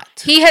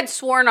had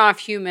sworn off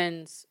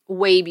humans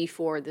way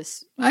before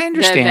this. I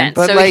understand,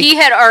 but so like, he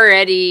had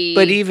already.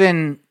 But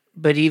even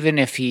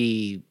if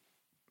he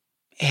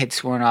had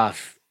sworn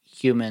off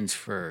humans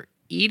for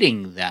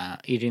feasting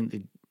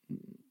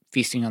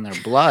on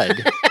their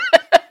blood,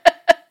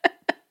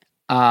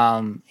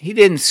 he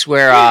didn't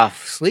swear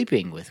off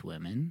sleeping with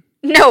women.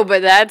 No,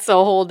 but that's a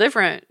whole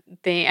different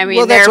thing. I mean,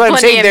 well, there are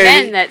plenty of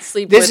men that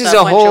sleep with a bunch of women. This is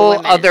a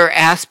whole other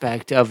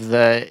aspect of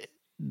the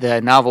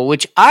novel,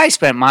 which I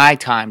spent my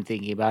time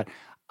thinking about.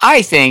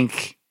 I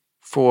think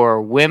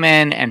for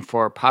women and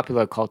for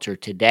popular culture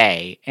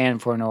today, and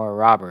for Nora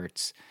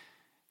Roberts,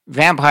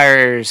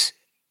 vampires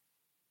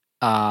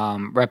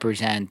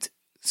represent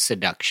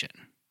seduction.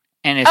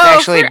 And it's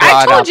actually brought up over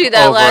and over. I told you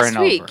that last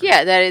week.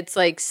 Yeah, that it's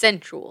like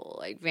sensual.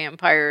 Like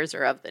vampires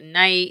are of the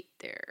night.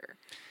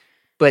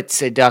 But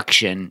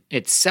seduction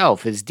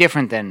itself is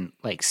different than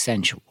like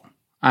sensual.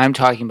 I'm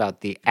talking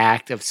about the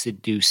act of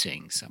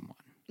seducing someone.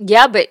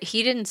 Yeah, but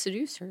he didn't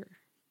seduce her.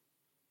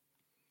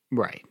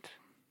 Right.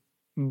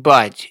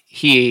 But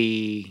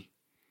he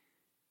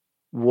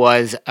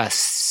was a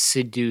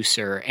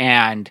seducer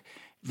and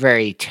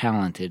very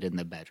talented in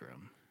the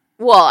bedroom.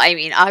 Well, I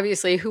mean,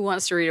 obviously, who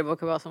wants to read a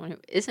book about someone who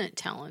isn't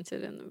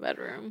talented in the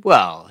bedroom?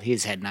 Well,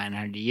 he's had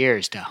 900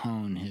 years to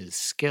hone his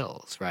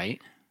skills, right?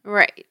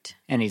 Right.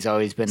 And he's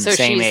always been the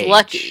same age. So she's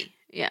lucky.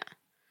 Yeah.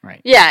 Right.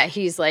 Yeah,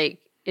 he's like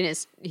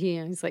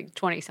he's like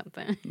 20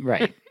 something.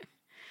 Right.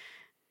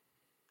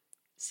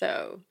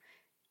 So,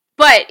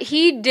 but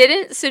he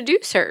didn't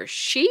seduce her.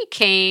 She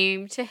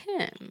came to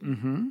him.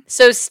 Mm-hmm.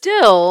 So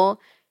still,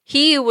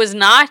 he was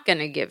not going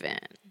to give in.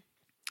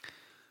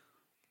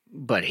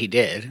 But he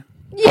did.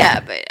 Yeah,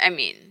 but I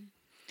mean.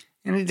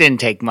 And it didn't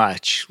take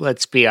much.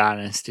 Let's be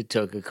honest. It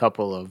took a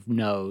couple of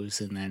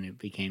no's, and then it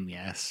became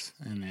yes,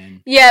 and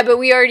then but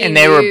we already knew.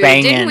 They were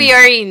banging. Didn't we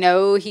already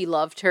know he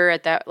loved her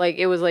at that? Like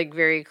it was like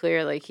very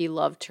clear, like he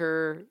loved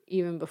her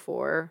even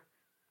before.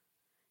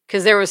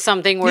 Because there was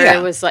something where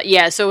it was like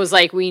so it was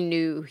like we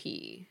knew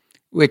he.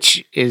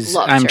 Which is,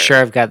 I'm sure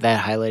I've got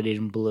that highlighted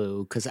in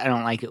blue because I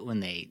don't like it when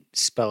they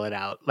spell it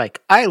out.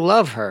 Like I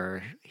love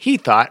her. He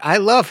thought I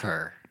love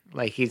her.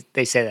 Like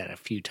they say that a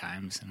few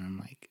times, and I'm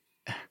like.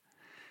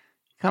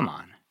 Come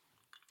on.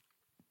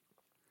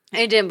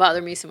 It didn't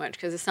bother me so much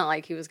because it's not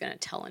like he was going to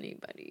tell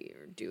anybody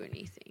or do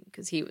anything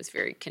because he was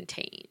very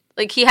contained.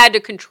 Like he had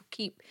to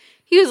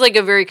he was like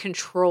a very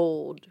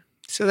controlled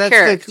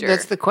character.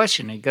 That's the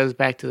question. It goes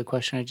back to the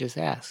question I just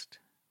asked.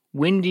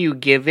 When do you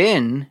give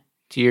in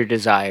to your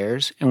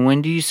desires and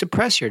when do you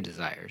suppress your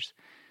desires?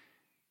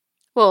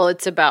 Well,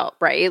 it's about,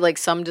 right? Like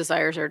some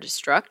desires are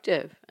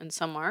destructive and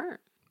some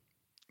aren't.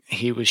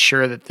 He was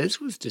sure that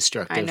this was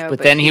destructive, I know, but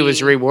then he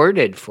was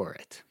rewarded for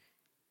it.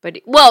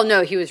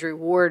 No, he was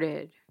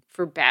rewarded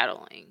for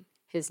battling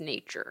his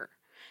nature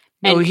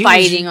and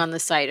fighting on the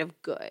side of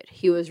good.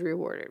 He was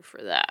rewarded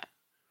for that.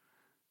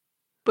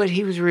 But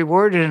he was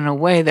rewarded in a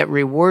way that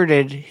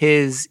rewarded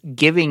his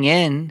giving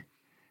in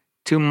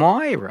to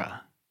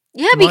Moira.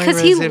 Yeah,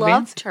 because he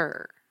loved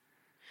her.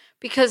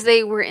 Because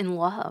they were in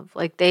love.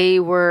 Like, they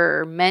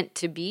were meant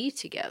to be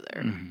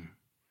together. Mm-hmm.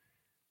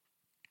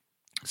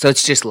 So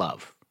it's just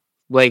love.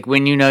 Like,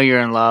 when you know you're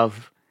in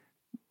love,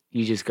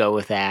 you just go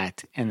with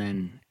that, and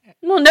then...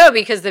 Well, no,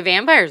 because the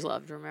vampires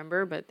loved,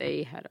 remember? But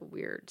they had a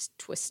weird,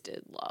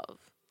 twisted love.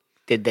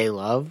 Did they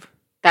love?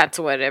 That's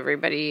what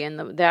everybody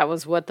that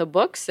was what the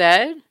book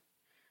said.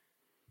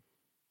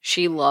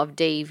 She loved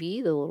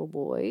Davy, the little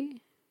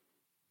boy.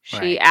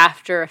 She,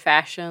 after a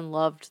fashion,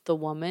 loved the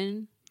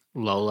woman.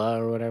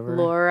 Lola or whatever.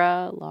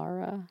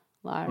 Lara.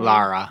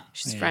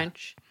 She's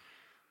French.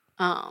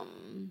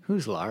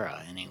 Who's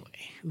Lara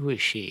anyway? Who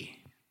is she?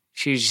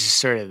 She's just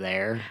sort of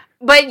there.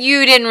 But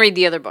you didn't read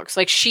the other books.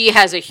 Like, she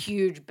has a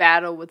huge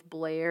battle with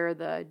Blair,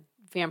 the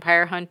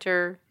vampire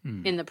hunter,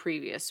 in the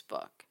previous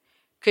book.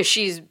 Because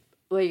she's,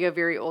 like, a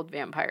very old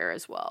vampire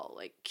as well.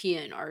 Like,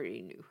 Kian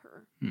already knew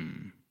her.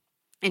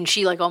 And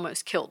she, like,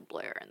 almost killed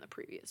Blair in the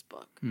previous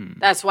book.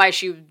 That's why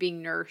she was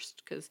being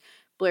nursed, because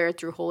Blair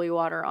threw holy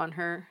water on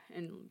her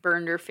and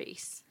burned her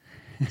face.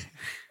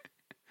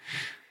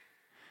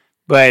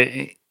 But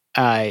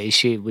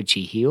would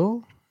she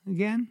heal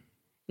again?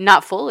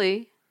 Not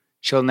fully.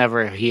 She'll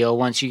never heal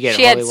once you get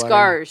holy water? She had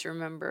scars,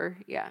 remember?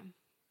 Yeah.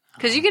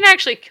 Because you can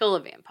actually kill a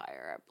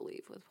vampire, I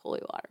believe, with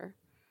holy water.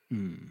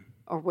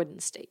 Or wooden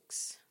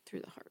stakes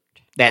through the heart.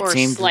 That or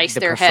seems slice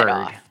the their preferred. head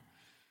off.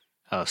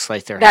 Oh,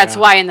 slice their head That's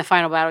off. why in the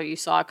final battle you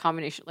saw a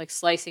combination, like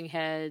slicing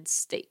heads,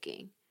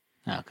 staking.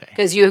 Okay.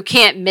 Because you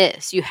can't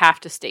miss. You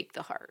have to stake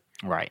the heart.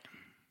 Right.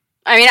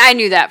 I mean, I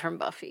knew that from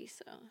Buffy,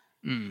 so.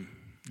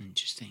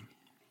 Interesting.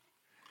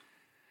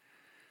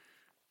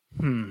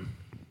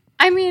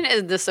 I mean,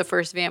 is this the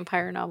first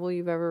vampire novel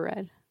you've ever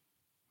read?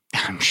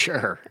 I'm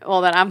sure.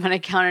 Well, then I'm going to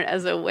count it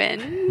as a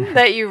win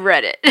that you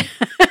read it.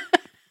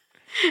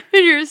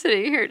 And you're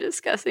sitting here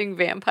discussing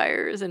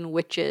vampires and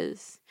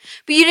witches.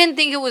 But you didn't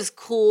think it was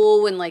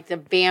cool when, like,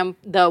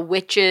 the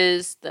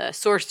witches, the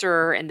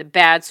sorcerer, and the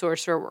bad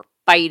sorcerer were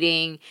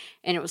fighting,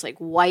 and it was, like,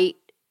 white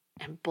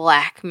and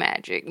black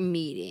magic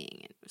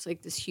meeting. It was,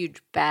 like, this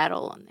huge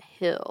battle on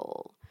the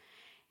hill.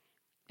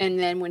 And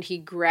then when he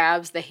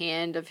grabs the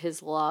hand of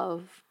his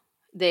love,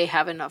 they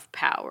have enough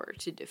power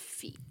to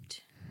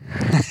defeat.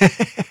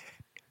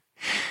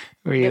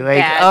 Were you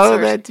like, oh,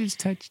 that just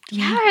touched me?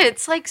 Yeah,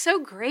 it's like so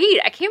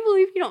great. I can't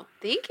believe you don't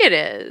think it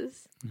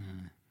is.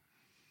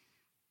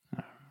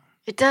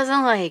 It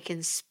doesn't like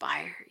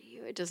inspire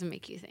you. It doesn't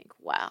make you think,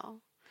 wow.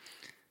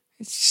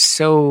 It's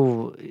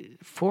so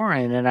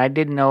foreign, and I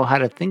didn't know how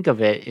to think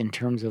of it in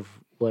terms of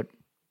what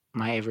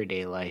my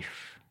everyday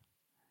life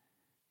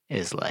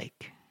is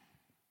like.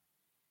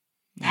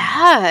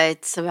 Yeah,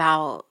 it's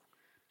about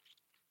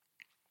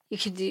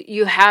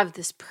you have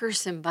this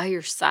person by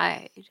your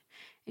side,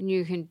 and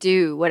you can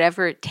do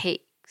whatever it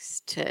takes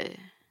to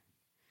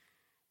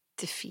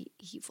defeat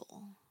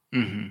evil.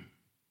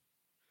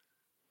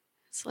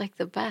 It's like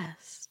the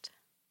best.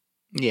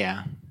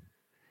 Yeah.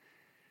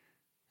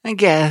 I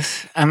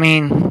guess. I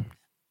mean,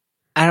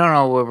 I don't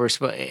know what we're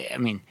supposed... I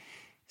mean,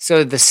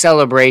 so the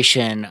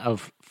celebration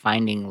of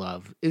finding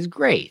love is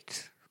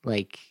great.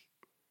 Like,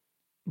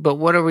 but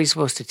what are we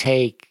supposed to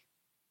take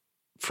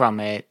from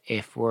it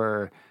if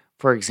we're,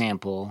 for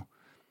example,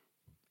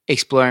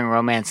 exploring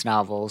romance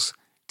novels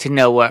to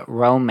know what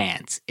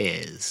romance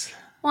is?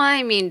 Well,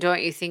 I mean,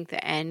 don't you think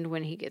the end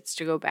when he gets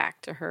to go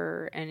back to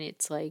her and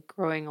it's like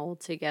growing old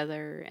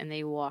together and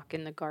they walk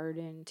in the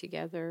garden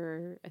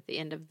together at the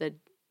end of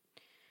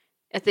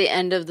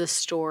the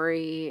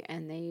story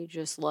and they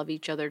just love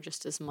each other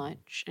just as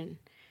much and it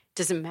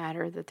doesn't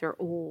matter that they're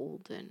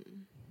old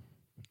and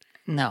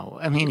no,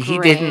 I mean, gray. He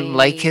didn't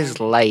like his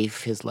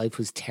life. His life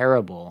was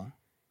terrible.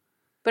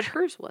 But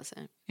hers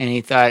wasn't. And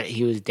he thought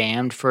he was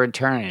damned for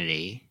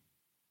eternity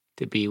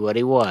to be what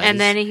he was.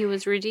 And then he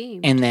was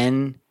redeemed. And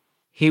then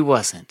he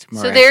wasn't.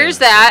 So there's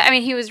that. I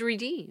mean, he was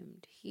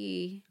redeemed.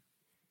 He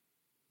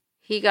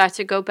got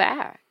to go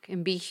back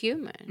and be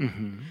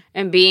human.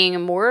 And being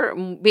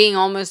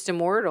almost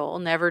immortal,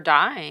 never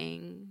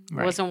dying,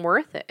 wasn't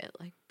worth it.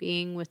 Like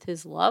being with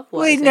his love was.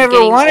 Well, he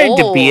never wanted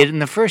to be it in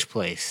the first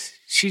place.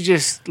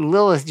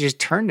 Lilith just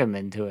turned him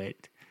into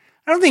it.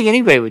 I don't think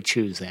anybody would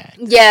choose that.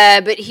 Yeah,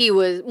 but he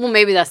was, well,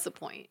 maybe that's the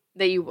point,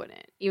 that you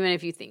wouldn't, even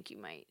if you think you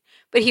might.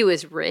 But he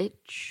was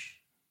rich.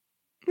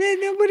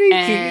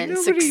 Nobody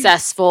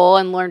Successful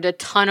and learned a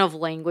ton of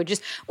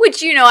languages,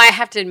 which, I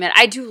have to admit,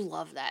 I do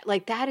love that.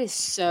 Like,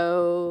 that's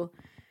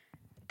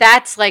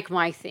like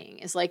my thing,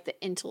 is like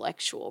the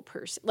intellectual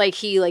person. Like,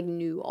 he like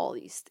knew all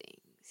these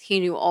things. He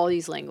knew all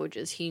these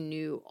languages. He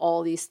knew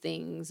all these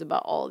things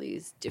about all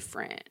these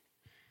different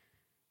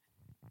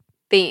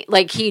thing.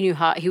 Like, he knew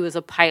how, he was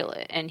a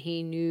pilot, and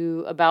he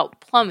knew about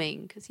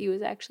plumbing because he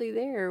was actually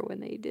there when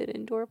they did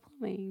indoor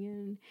plumbing.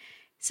 And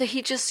so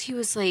he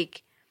was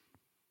like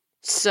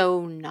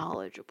so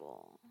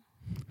knowledgeable.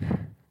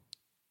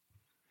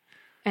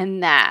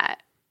 And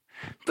that.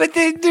 But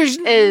there's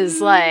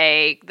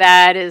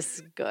that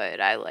is good.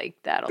 I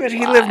like that a lot. But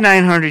he lived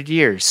 900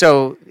 years.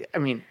 So, I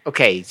mean,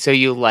 okay, so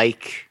you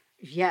like...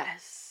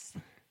 Yes.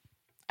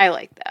 I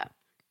like that.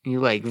 You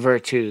like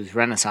Virtue's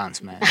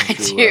Renaissance men. I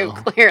do,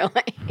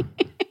 clearly.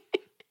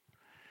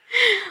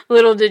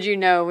 Little did you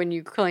know when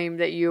you claimed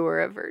that you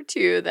were a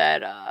Virtue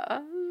that,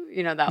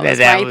 that was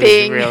my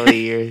thing.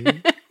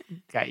 Really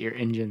got your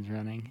engines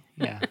running.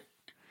 Yeah.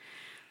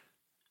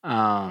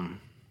 I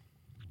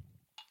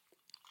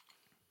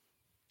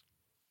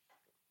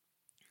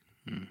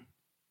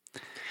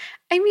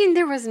mean,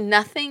 there was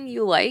nothing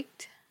you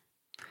liked.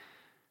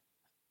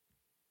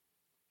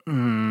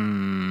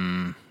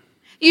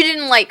 You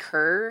didn't like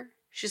her.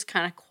 She's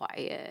kind of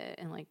quiet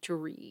and like to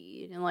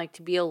read and like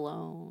to be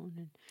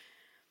alone.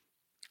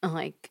 And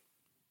like,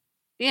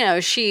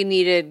 she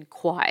needed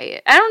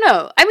quiet. I don't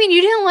know. I mean,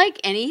 you didn't like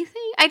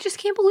anything? I just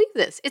can't believe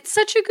this. It's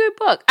such a good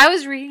book. I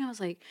was reading, I was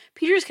like,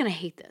 Peter's going to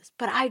hate this,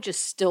 but I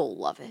just still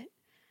love it.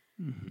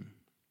 Mm-hmm.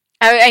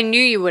 I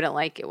knew you wouldn't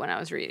like it when I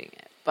was reading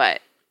it, but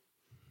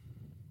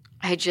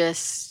I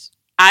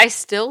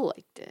still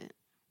liked it.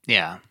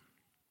 Yeah.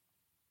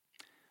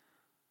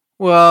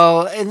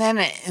 Well, and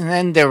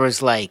then there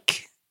was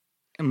like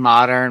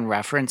modern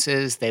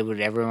references. They would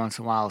every once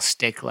in a while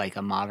stick like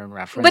a modern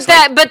reference.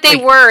 But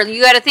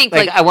you got to think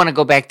like I want to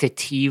go back to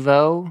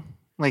TiVo.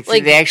 Like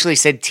they actually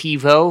said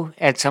TiVo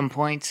at some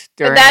point.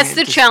 That's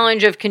the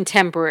challenge of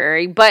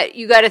contemporary. But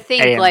you got to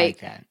think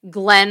like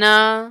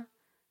Glenna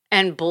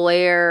and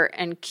Blair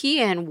and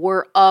Kian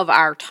were of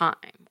our time,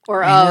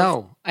 or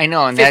I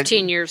know, and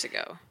 15 years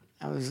ago.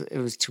 It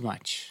was too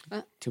much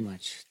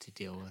to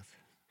deal with.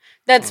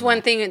 That's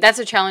one thing. That's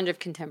a challenge of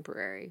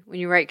contemporary. When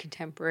you write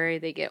contemporary,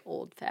 they get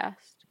old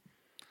fast.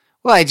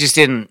 Well, I just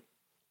didn't.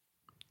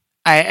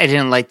 I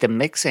didn't like the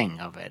mixing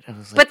of it. I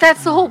was like, but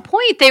that's the whole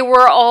point. They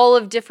were all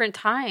of different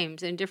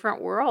times and different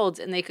worlds,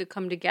 and they could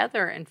come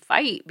together and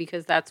fight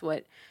because that's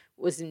what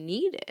was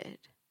needed.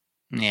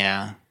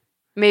 Yeah.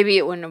 Maybe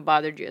it wouldn't have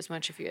bothered you as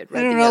much if you had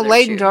read. I don't know.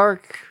 Light and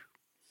dark.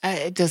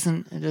 It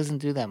doesn't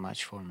do that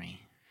much for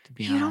me. To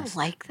be honest, you don't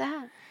like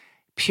that.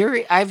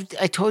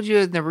 I told you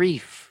in The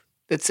Reef.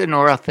 That's a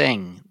Nora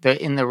thing.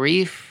 In The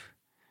Reef,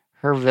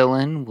 her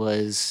villain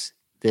was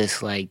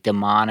this like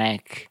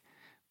demonic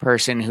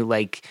person who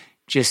like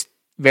just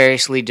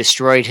variously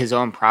destroyed his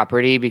own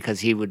property because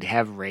he would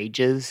have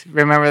rages.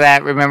 Remember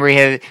that?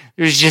 There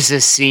was just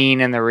a scene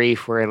in The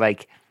Reef where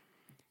like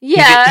he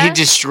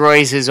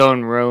destroys his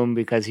own room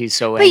because he's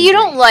so angry. But you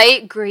don't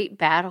like great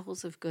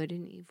battles of good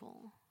and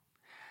evil.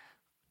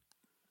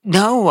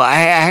 No,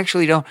 I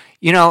actually don't.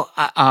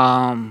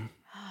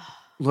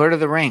 Lord of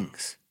the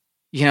Rings.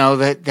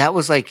 That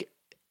was like,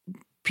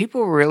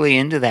 people were really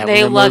into that when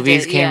the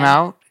movies came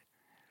out.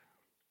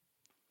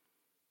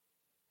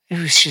 It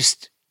was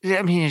just,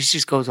 it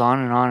just goes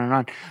on and on and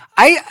on.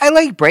 I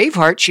like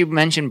Braveheart. She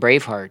mentioned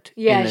Braveheart.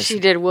 Yeah, she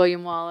did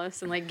William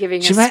Wallace and like giving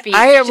a speech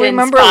I to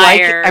remember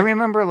inspire. I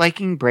remember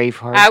liking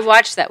Braveheart. I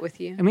watched that with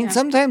you.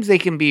 Sometimes they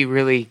can be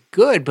really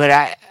good, but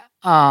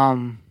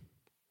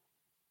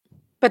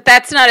But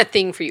that's not a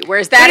thing for you.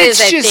 Whereas that is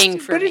a thing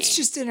for me. But it's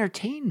just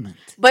entertainment.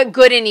 But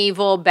good and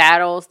evil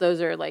battles, those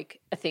are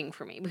like a thing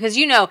for me. Because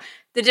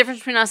the difference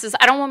between us is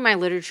I don't want my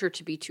literature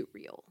to be too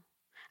real.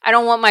 I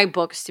don't want my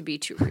books to be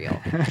too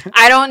real.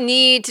 I don't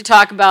need to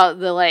talk about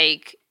the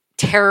like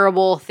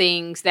terrible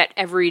things that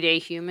everyday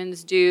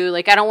humans do.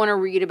 Like I don't want to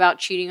read about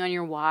cheating on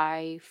your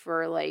wife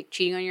or like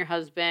cheating on your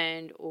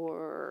husband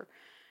or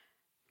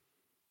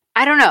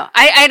I don't know.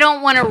 I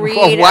don't want to read.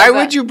 Well, why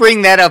would you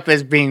bring that up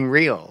as being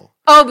real?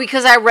 Oh,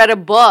 because I read a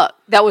book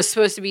that was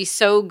supposed to be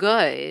so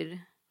good.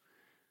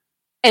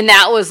 And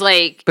that was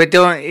like... But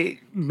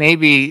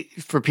maybe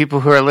for people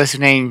who are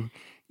listening,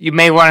 you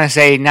may want to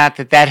say, not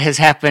that has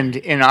happened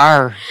in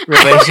our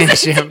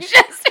relationship.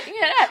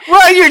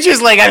 Well, you're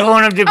just like, I don't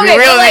want him to be real,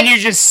 and then you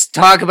just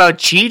talk about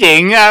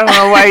cheating. I don't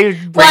know why you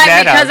bring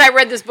that up. Because I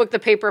read this book, The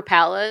Paper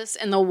Palace,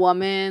 and the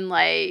woman,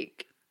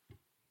 like,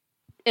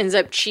 ends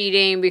up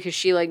cheating because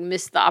she, like,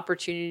 missed the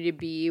opportunity to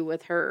be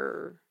with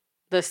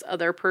this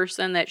other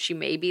person that she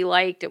maybe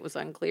liked. It was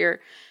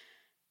unclear.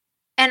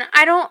 And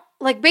I don't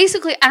like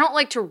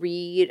to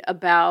read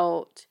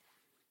about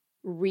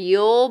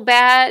real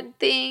bad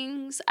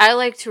things. I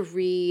like to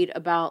read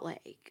about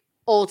like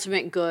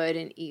ultimate good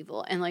and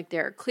evil. And like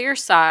there are clear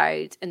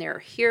sides and there are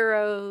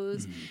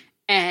heroes. Mm-hmm.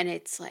 And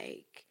it's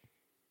like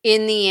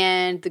in the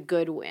end, the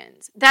good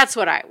wins. That's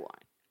what I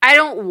want. I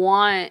don't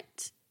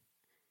want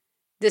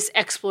this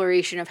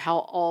exploration of how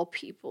all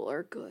people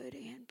are good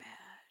and bad.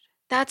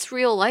 That's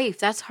real life.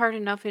 That's hard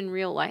enough in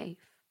real life.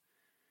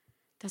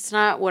 That's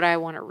not what I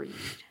want to read.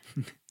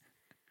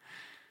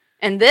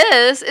 And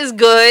this is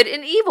good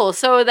and evil.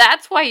 So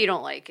that's why you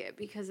don't like it.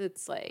 Because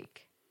it's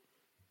like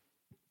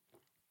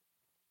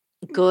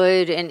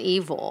good and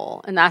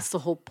evil, and that's the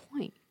whole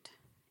point.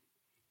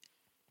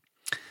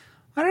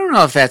 I don't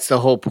know if that's the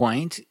whole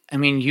point. I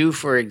mean, you,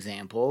 for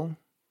example,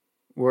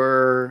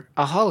 were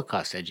a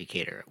Holocaust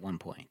educator at one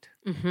point.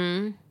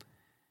 Mm-hmm.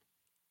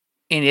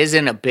 And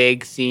isn't a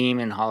big theme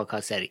in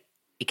Holocaust that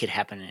it could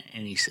happen in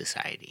any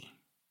society?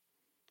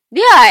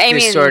 Yeah, I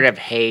this mean... sort of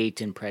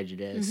hate and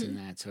prejudice and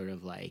that sort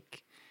of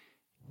like...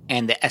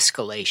 And the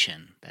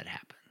escalation that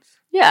happens.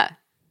 Yeah.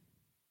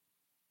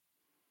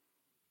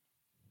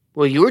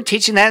 Well, you were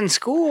teaching that in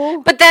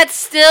school. But that's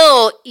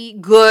still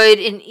good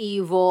and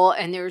evil,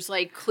 and there's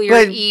like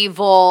clear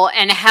evil,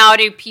 and how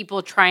do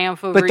people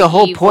triumph over evil? But the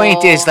whole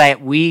point is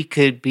that we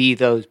could be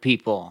those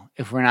people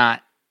if we're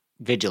not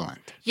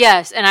vigilant.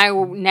 Yes, and I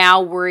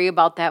now worry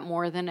about that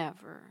more than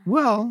ever.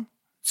 Well,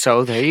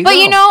 so there you go. But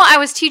you know, I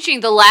was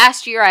teaching the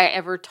last year I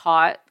ever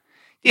taught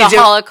the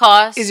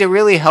Holocaust. Is it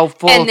really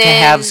helpful to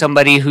have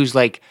somebody who's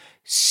like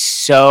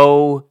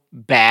so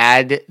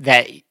bad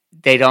that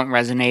they don't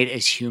resonate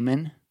as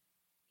human?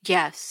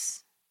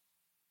 Yes.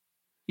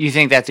 You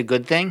think that's a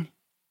good thing?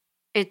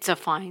 It's a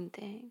fine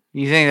thing.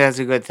 You think that's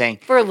a good thing?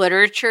 For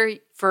literature,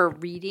 for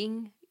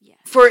reading, yes.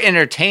 For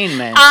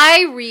entertainment.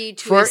 I read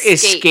to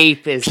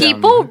escape. Escapism.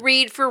 People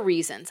read for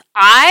reasons.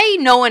 I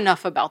know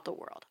enough about the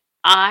world.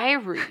 I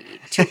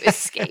read to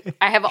escape.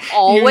 I have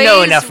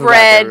always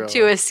read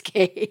to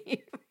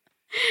escape.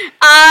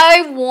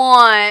 I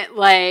want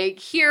like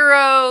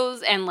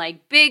heroes and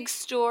like big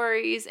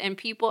stories, and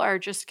people are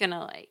just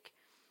gonna like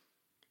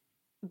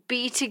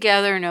be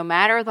together no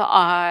matter the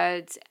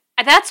odds.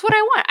 That's what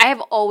I want. I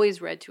have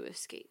always read to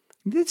escape.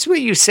 That's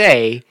what you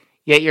say,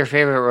 yet your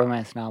favorite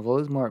romance novel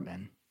is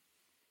Mortman.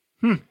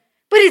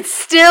 But it's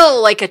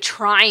still like a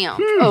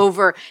triumph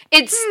over...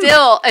 It's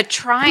still a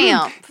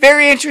triumph.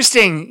 Very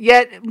interesting.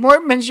 Yet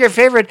Mortman's your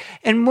favorite.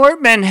 And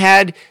Mortman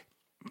had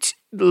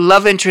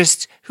love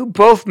interests who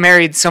both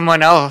married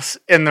someone else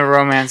in the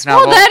romance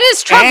novel. Well, that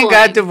is troubling. And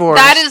got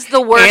divorced. That is the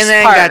worst part. And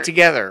then got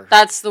together.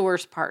 That's the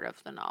worst part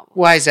of the novel.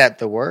 Why is that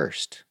the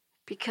worst?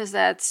 Because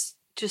that's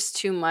just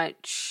too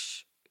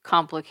much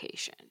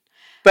complication.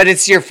 But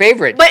it's your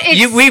favorite. But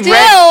it's we've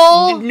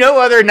still... read, no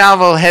other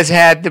novel has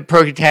had the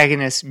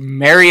protagonist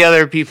marry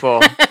other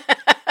people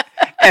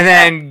and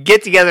then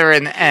get together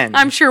in the end.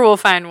 I'm sure we'll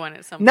find one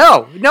at some point.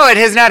 No, it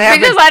has not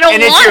happened. Because I don't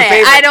want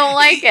it. I don't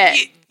like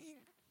it.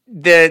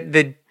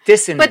 The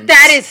dissonance. But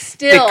that is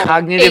still... The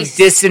cognitive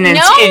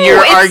dissonance in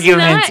your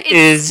argument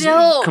is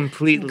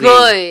completely...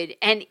 good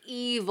and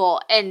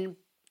evil, and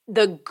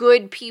the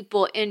good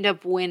people end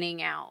up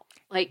winning out.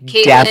 Like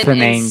Caitlin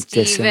and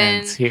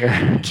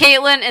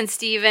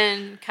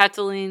Stephen,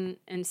 Kathleen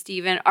and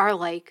Stephen are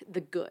like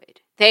the good.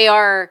 They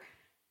are,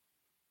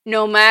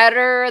 no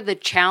matter the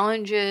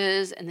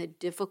challenges and the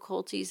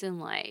difficulties in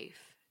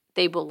life,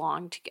 they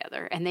belong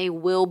together and they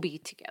will be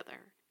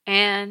together.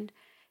 And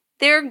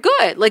they're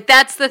good. Like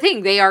that's the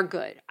thing. They are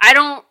good. I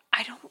don't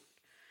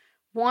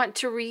want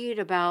to read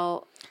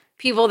about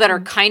people that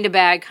are kind of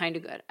bad, kind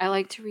of good. I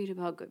like to read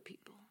about good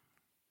people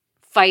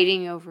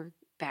fighting over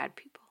bad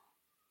people.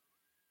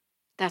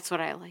 That's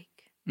what I like.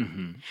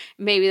 Mm-hmm.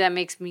 Maybe that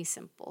makes me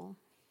simple.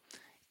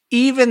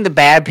 Even the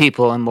bad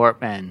people in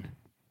Mortman,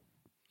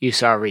 you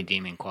saw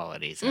redeeming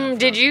qualities.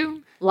 Did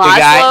you?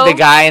 The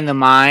guy in the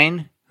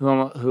mine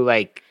who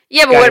like...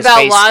 Yeah, but what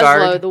about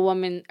Laszlo, the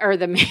woman or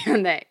the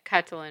man that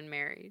Katalin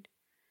married?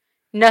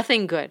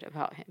 Nothing good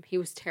about him. He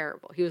was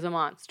terrible. He was a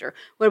monster.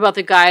 What about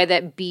the guy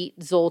that beat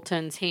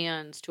Zoltan's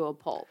hands to a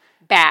pulp?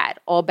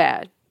 Bad. All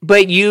bad.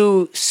 But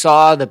you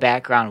saw the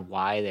background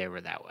why they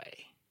were that way.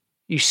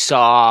 You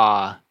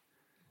saw,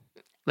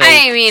 but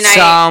you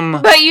saw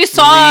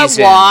reasons.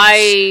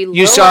 Why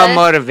you saw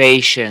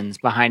motivations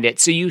behind it.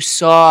 So you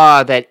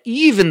saw that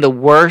even the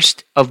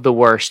worst of the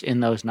worst in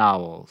those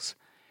novels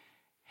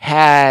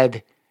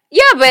had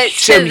but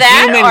to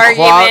that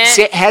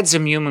argument, had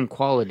some human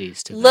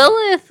qualities to them.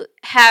 Lilith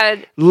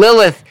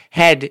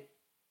had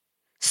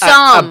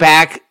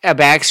a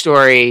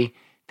backstory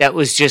that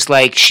was just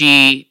like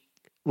she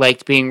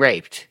liked being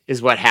raped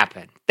is what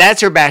happened.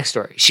 That's her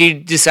backstory. She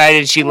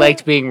decided she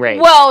liked being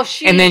raped.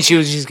 And then she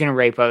was just going to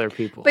rape other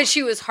people. But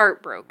she was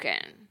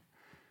heartbroken.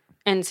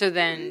 And so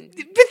then...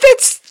 But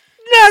that's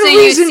not a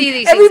reason. You see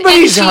these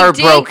everybody's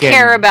heartbroken. She did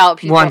care about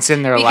people. Once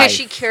in their life. Because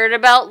she cared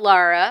about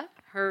Lara,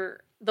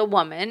 the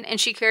woman, and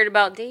she cared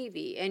about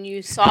Davy. And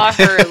you saw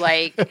her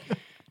like...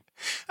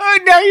 Oh,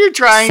 now you're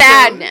trying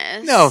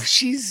sadness. No,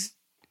 she's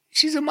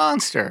a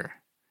monster.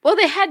 Well,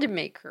 they had to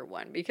make her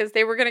one because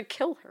they were going to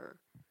kill her.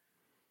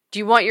 Do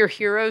you want your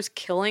heroes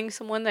killing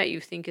someone that you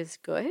think is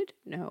good?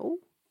 No.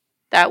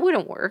 That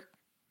wouldn't work.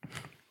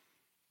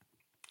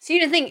 So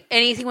you didn't think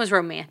anything was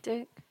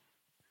romantic?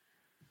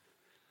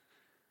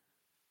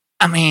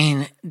 I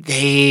mean,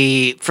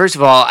 first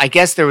of all, I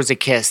guess there was a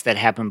kiss that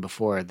happened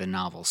before the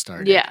novel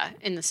started. Yeah,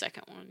 in the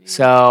second one. Yeah.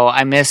 So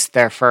I missed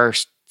their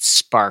first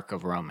spark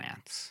of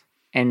romance.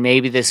 And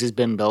maybe this has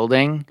been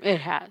building.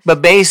 It has.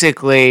 But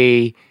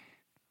basically,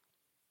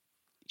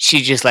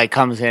 she just like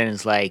comes in and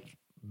is like,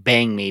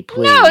 bang me,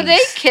 please. No, they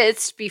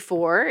kissed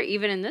before.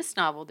 Even in this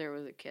novel, there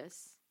was a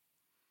kiss.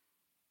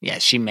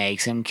 Yes, she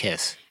makes him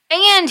kiss.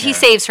 And he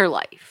saves her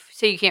life.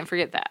 So you can't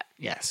forget that.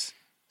 Yes.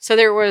 So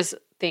there was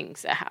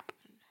things that happened.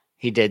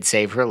 He did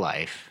save her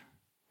life.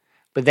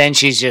 But then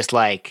she's just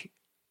like,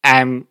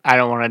 I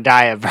don't want to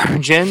die a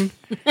virgin.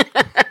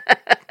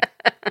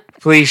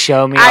 Please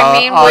show me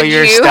all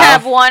your stuff. Would you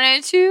have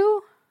wanted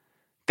to?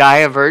 Die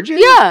a virgin?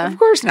 Yeah. Of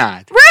course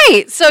not.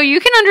 Right. So you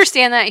can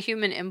understand that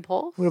human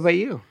impulse. What about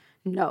you?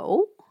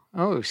 No.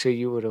 Oh, so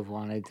you would have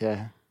wanted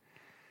to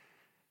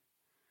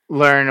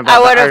learn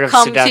about the art of seduction. I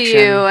would have come to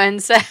you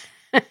and said,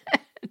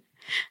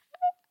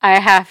 I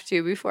have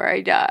to before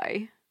I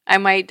die. I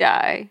might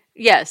die.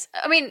 Yes.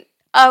 I mean,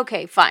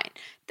 okay, fine.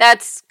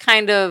 That's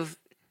kind of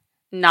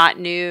not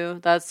new.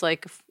 That's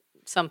like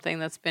something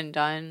that's been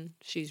done.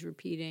 She's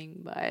repeating,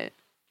 but...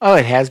 Oh,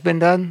 it has been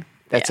done?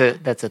 That's a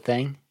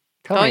thing?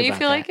 Don't you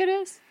feel like it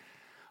is?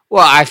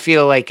 Well, I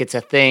feel like it's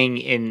a thing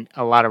in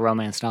a lot of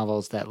romance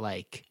novels that,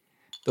 like,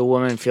 the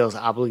woman feels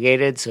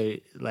obligated, so,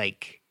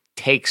 like,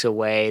 takes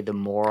away the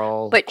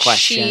moral question. But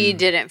she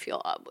didn't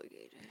feel obligated.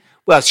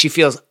 Well, she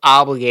feels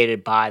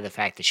obligated by the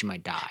fact that she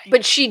might die.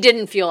 But she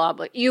didn't feel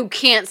obligated. You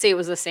can't say it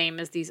was the same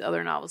as these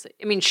other novels.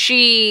 I mean,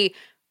 she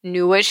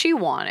knew what she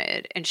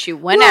wanted, and she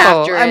went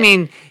after it. I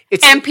mean,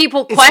 and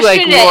people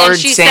questioned it, and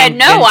she said,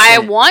 "No, I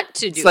want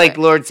to do it." It's like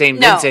Lord St.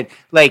 Vincent.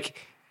 Like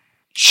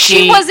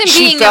she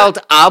felt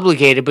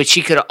obligated, but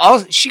she could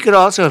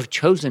also have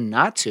chosen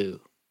not to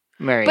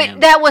marry him.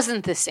 But that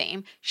wasn't the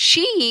same.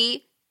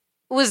 She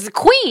was the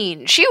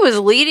queen. She was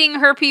leading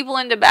her people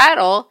into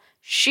battle.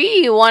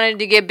 She wanted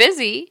to get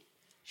busy.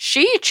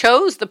 She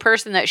chose the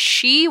person that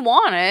she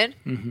wanted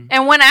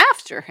and went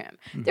after him.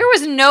 Mm-hmm. There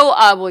was no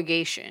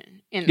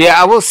obligation in that.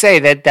 Yeah, I will say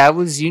that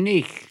was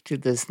unique to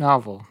this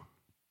novel.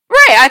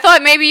 Right. I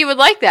thought maybe you would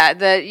like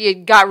that you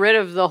got rid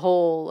of the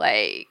whole,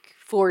 like,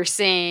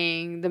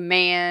 forcing the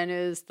man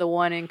is the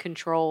one in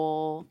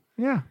control.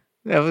 Yeah.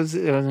 It was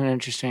an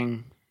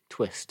interesting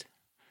twist.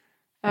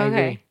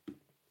 Okay.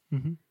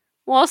 Mm-hmm.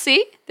 Well,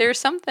 see, there's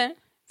something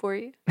for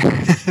you.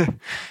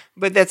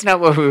 But that's not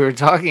what we were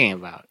talking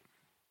about.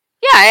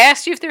 Yeah, I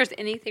asked you if there was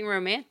anything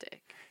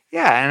romantic.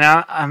 Yeah,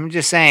 and I'm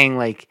just saying,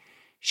 like,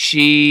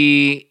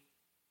 she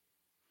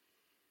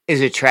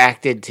is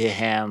attracted to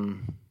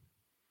him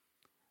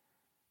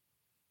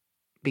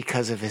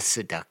because of his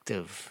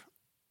seductive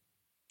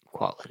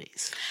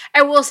qualities.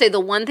 I will say the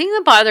one thing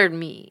that bothered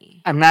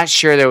me... I'm not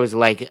sure there was,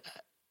 like,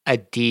 a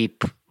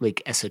deep,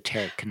 like,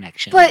 esoteric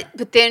connection.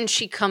 But then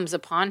she comes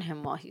upon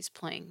him while he's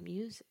playing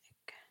music.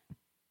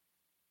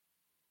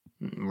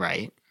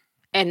 Right.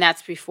 And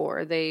that's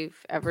before they've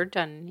ever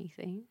done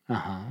anything.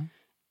 Uh-huh.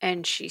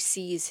 And she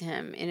sees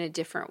him in a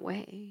different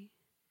way.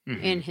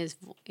 Mm-hmm. And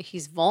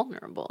he's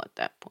vulnerable at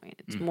that point.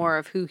 It's more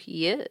of who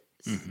he is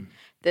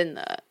than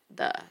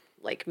the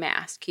like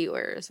mask he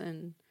wears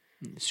in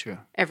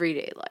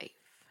everyday life.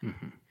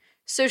 Mm-hmm.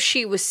 So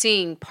she was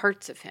seeing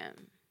parts of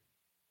him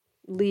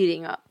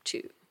leading up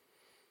to.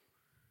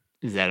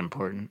 Is that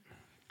important?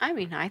 I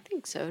mean, I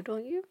think so,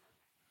 don't you?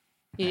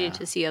 You need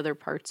to see other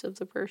parts of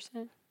the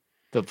person.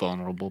 The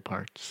vulnerable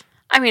parts.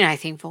 I mean, I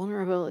think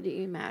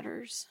vulnerability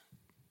matters.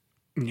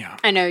 Yeah.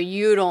 I know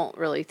you don't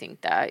really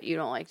think that. You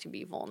don't like to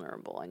be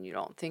vulnerable, and you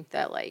don't think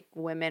that, like,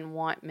 women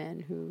want men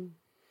who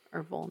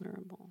are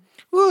vulnerable.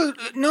 Well,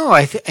 no,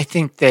 I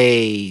think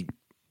they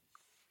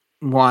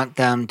want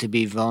them to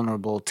be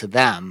vulnerable to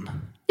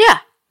them. Yeah.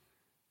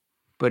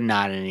 But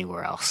not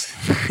anywhere else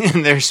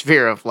in their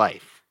sphere of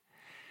life.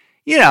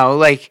 You know,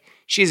 like,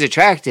 she's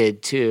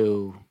attracted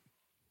to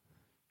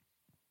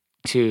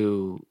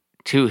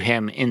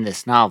him in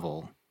this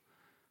novel,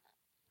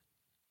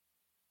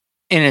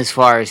 in as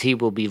far as he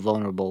will be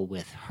vulnerable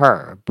with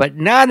her, but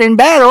not in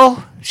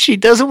battle. She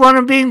doesn't want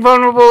to be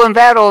vulnerable in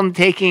battle and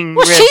taking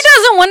risks. She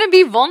doesn't want to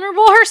be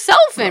vulnerable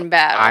herself in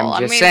battle.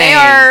 I'm just saying, they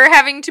are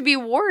having to be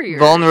warriors.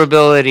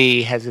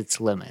 Vulnerability has its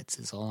limits,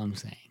 is all I'm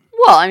saying.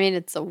 Well, I mean,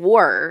 it's a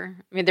war.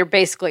 I mean, they're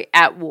basically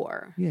at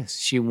war. Yes,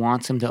 she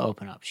wants him to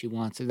open up.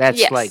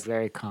 That's like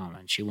very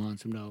common. She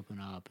wants him to open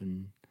up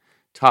and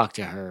talk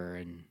to her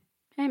and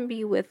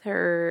be with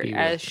her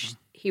as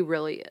he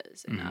really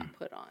is, and not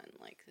put on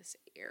like this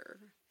air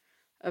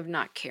of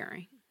not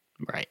caring.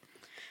 Right.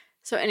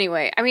 So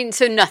anyway, I mean,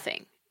 so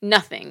nothing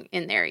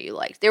in there you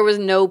liked. There was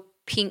no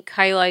pink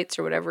highlights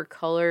or whatever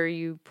color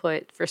you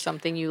put for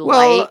something you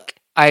like.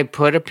 I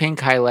put a pink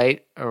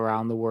highlight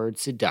around the word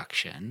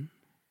seduction.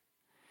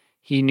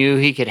 He knew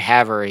he could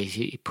have her.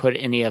 He put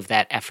any of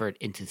that effort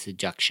into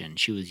seduction.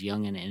 She was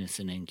young and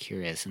innocent and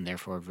curious, and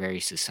therefore very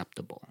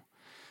susceptible.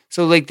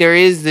 So, like, there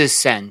is this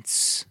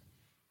sense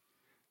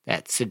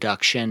that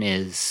seduction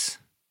is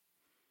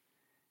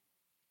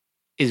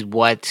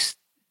what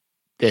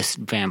this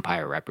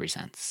vampire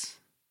represents.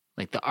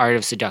 Like, the art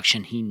of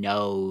seduction, he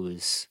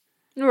knows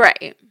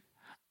right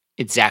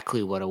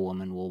exactly what a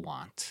woman will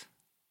want,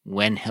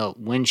 when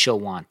she'll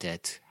want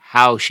it,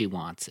 how she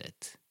wants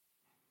it,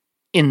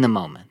 in the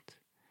moment.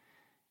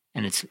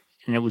 And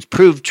it was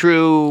proved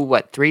true,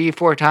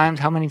 3-4 times?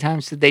 How many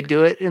times did they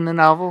do it in the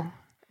novel?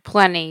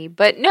 Plenty,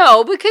 but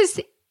no, because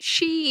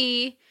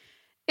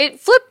It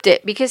flipped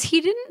it because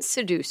he didn't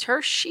seduce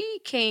her.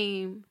 She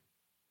came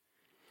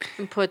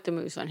and put the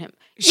moves on him.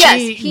 Yes,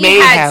 he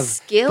had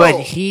skill. But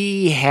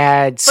he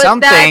had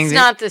something. But that's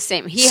not the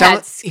same. He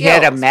had skills. He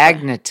had a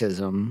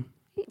magnetism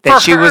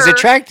that she was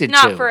attracted to.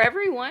 Not for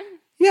everyone.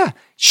 Yeah.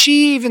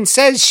 She even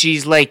says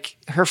she's like,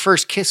 her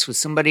first kiss was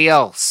somebody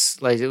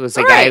else. Like, it was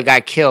the guy who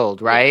got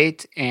killed,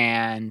 right?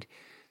 And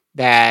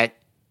that,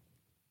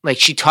 like,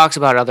 she talks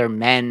about other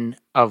men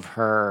of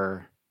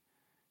her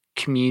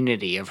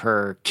community, of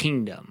her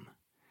kingdom.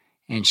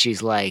 And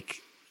she's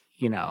like,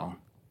 you know,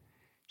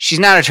 she's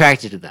not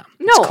attracted to them.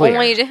 No,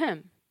 only to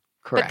him.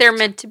 Correct. But they're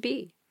meant to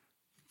be.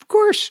 Of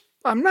course.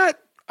 I'm not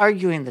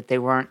arguing that they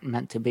weren't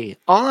meant to be.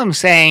 All I'm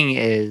saying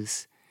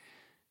is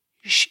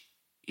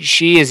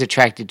she is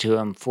attracted to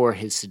him for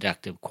his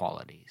seductive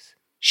qualities.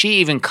 She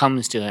even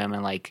comes to him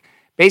and, like,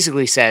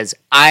 basically says,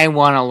 I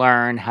want to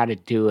learn how to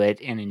do it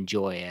and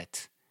enjoy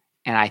it.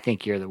 And I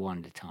think you're the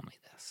one to tell me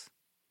this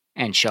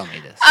and show me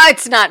this.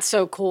 It's not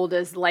so cold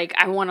as, like,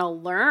 I want to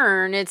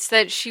learn. It's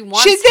that she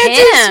wants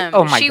him.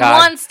 Oh, my God. She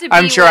wants to be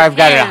I'm sure with I've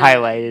got him. it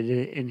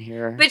highlighted in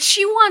here. But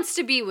she wants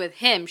to be with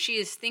him. She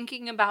is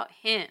thinking about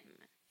him.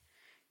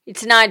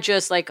 It's not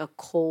just, like, a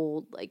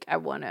cold, like, I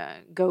want to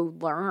go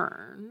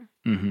learn.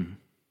 Mm-hmm.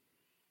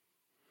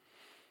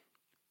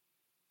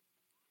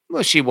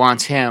 Well, she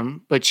wants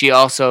him, but she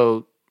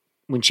also,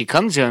 when she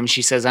comes to him,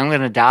 she says, I'm going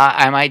to die.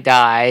 I might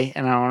die,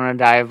 and I want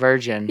to die a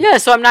virgin. Yeah,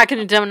 so I'm not going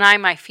to deny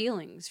my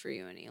feelings for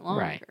you any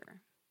longer. Right.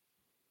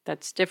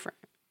 That's different.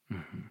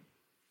 Mm-hmm.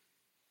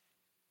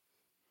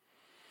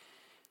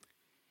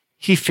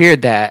 He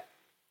feared the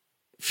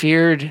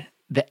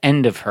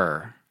end of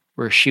her,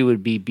 where she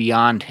would be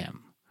beyond him,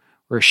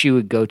 where she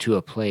would go to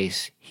a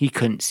place he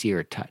couldn't see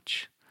or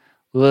touch.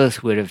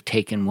 Lilith would have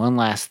taken one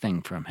last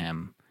thing from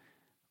him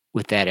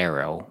with that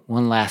arrow,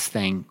 one last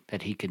thing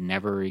that he could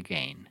never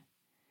regain.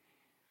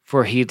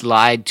 For he'd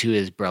lied to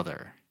his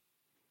brother.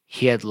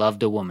 He had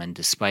loved a woman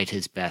despite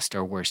his best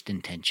or worst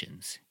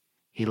intentions.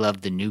 He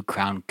loved the new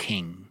crowned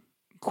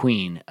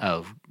queen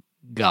of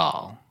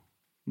Guile.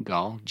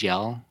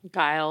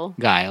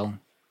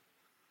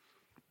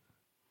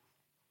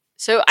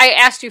 So I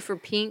asked you for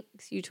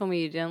pinks. You told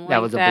me you didn't like that.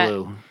 That was a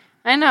blue.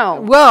 I know.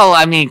 Well,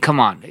 I mean,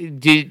 come on.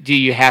 Do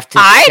you have to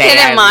I say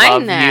didn't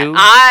mind that. You?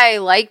 I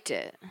liked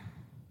it.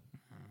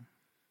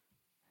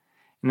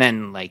 And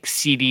then, like,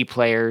 CD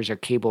players or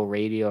cable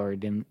radio or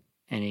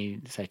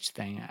any such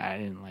thing. I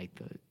didn't like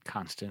the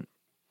constant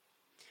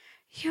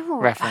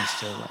reference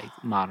to, like,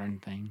 modern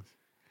things.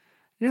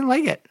 I didn't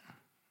like it.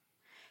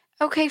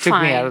 Okay, Took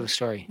fine. me out of the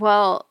story.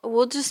 Well,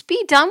 we'll just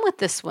be done with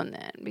this one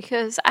then,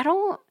 because I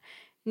don't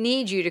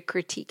need you to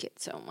critique it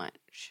so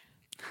much.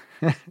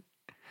 Let's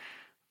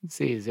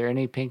see, is there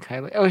any pink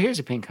highlight? Oh, here's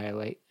a pink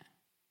highlight.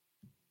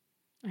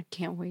 I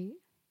can't wait.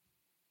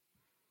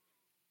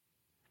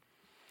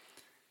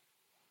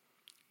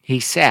 He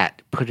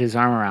sat, put his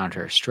arm around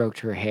her,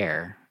 stroked her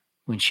hair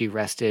when she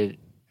rested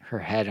her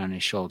head on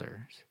his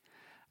shoulders.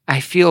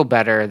 I feel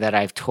better that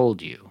I've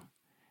told you.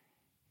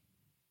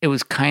 It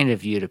was kind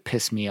of you to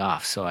piss me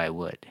off, so I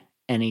would.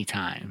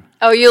 Anytime.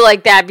 Oh, you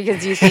like that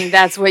because you think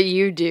that's what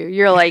you do.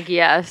 You're like,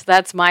 yes,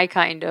 that's my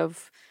kind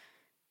of,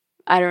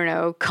 I don't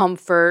know,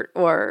 comfort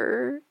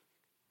or...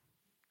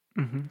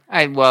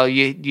 Mm-hmm. Well,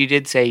 you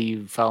did say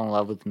you fell in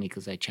love with me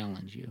because I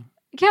challenged you.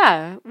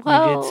 Yeah,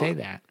 well... You did say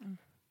that.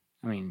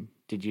 I mean,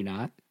 did you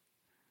not?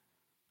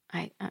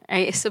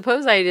 I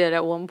suppose I did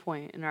at one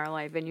point in our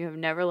life, and you have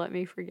never let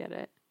me forget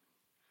it.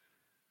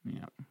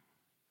 Yeah.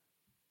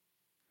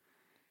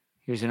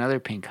 Here's another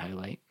pink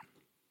highlight.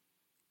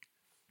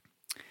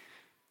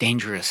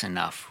 Dangerous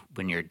enough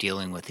when you're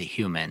dealing with a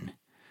human.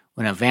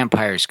 When a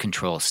vampire's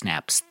control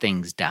snaps,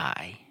 things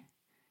die.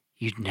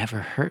 You'd never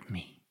hurt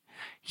me.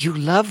 You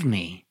love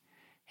me.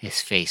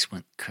 His face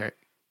went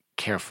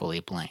carefully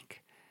blank.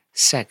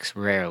 Sex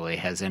rarely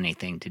has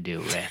anything to do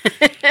with.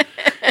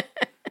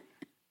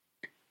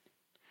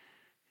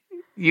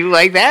 You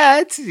like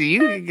that?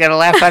 You got a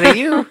laugh out of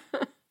you.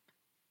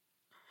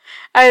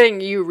 I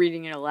think you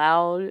reading it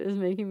aloud is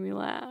making me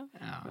laugh.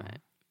 Oh.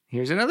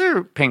 Here's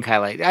another pink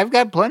highlight. I've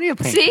got plenty of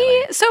pink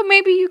highlights. So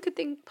maybe you could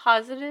think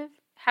positive,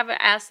 have an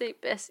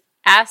asset-based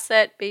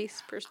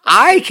perspective.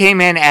 I came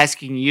in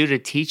asking you to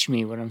teach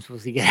me what I'm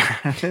supposed to get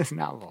out of this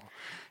novel.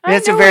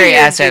 That's a know very what you're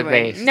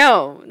asset-based. doing.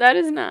 No, that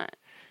is not.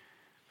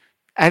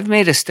 I've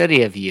made a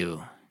study of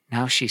you.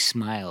 Now she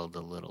smiled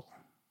a little,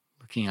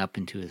 looking up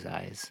into his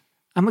eyes.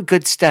 I'm a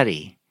good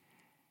study.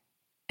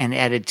 And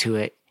added to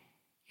it,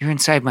 you're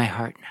inside my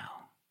heart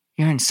now.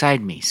 You're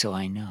inside me, so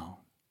I know.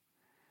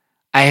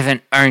 I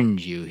haven't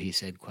earned you, he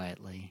said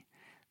quietly.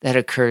 That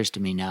occurs to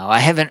me now. I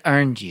haven't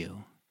earned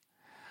you.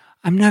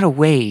 I'm not a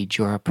wage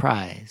or a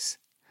prize.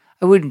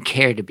 I wouldn't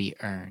care to be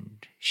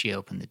earned. She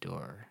opened the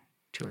door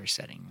to her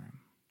setting room.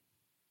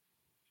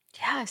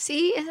 Yeah,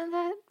 see, isn't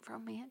that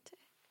romantic?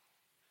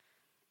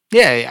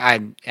 Yeah,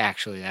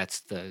 that's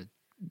the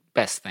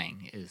best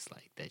thing is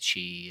like that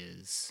she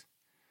is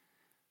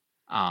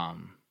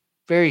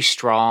very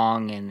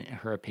strong in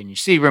her opinion.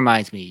 She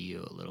reminds me of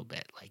you a little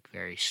bit, like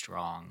very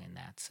strong in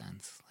that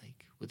sense,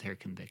 like with her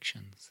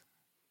convictions.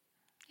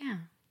 Yeah.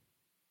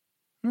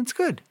 That's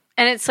good.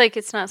 And it's like,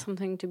 it's not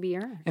something to be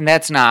earned. And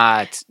that's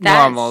not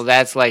normal.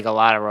 That's like a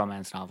lot of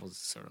romance novels,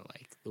 sort of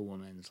like the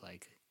woman's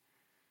like,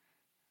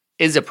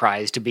 is a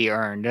prize to be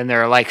earned. And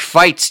there are like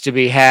fights to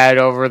be had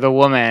over the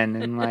woman.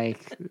 And like,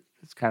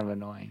 it's kind of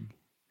annoying.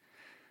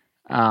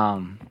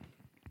 And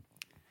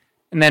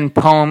then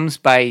poems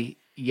by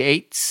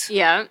Yeats.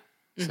 Yeah.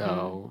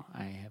 So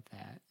I have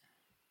that.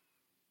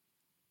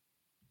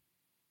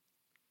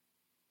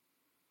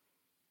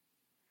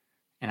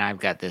 And I've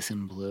got this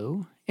in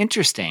blue.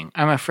 Interesting.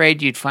 I'm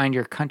afraid you'd find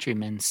your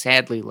countrymen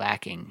sadly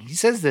lacking. He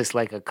says this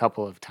like a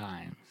couple of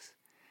times.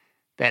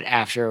 That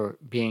after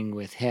being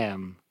with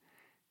him,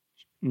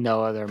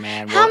 no other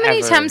man will ever... How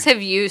many times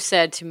have you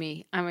said to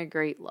me, I'm a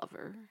great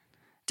lover?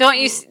 Don't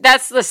you...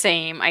 That's the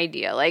same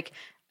idea. Like,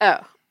 oh,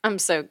 I'm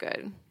so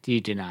good. Do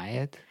you deny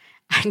it?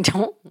 I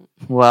don't.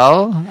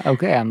 Well,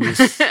 okay, I'm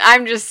just...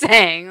 I'm just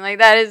saying, like,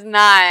 that is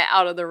not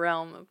out of the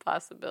realm of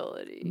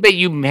possibility. But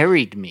you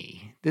married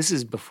me. This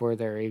is before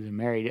they were even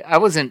married. I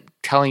wasn't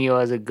telling you I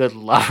was a good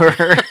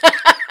lover.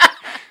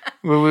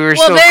 When we were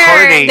still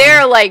courting.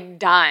 They're like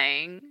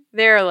dying.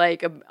 They're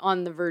like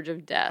on the verge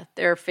of death.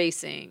 They're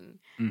facing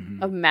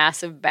a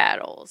massive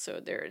battle. So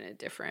they're in a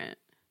different...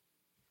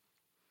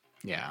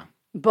 Yeah.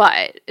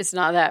 But it's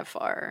not that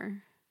far.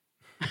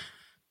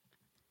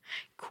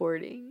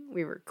 Courting.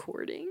 We were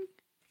courting.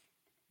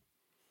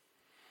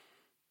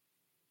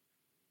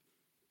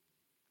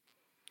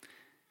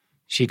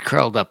 She'd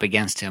curled up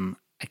against him,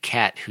 a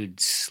cat who'd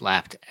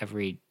lapped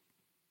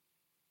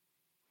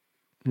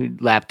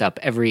up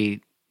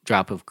every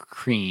drop of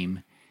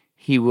cream.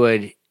 He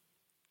was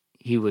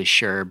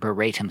sure,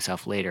 berate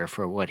himself later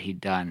for what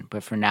he'd done,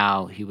 but for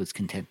now he was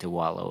content to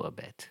wallow a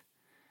bit.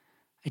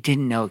 I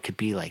didn't know it could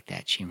be like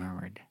that, she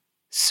murmured.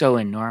 So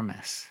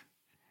enormous.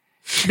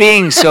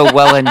 Being so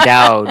well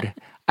endowed,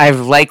 I've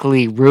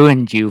likely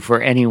ruined you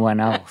for anyone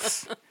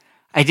else.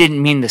 I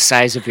didn't mean the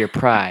size of your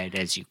pride,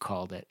 as you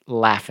called it.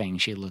 Laughing,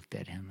 she looked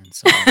at him and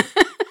saw.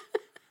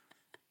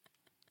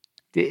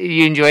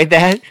 You enjoyed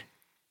that?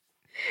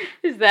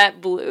 Is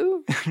that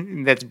blue?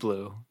 That's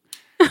blue.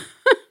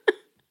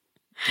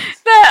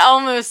 That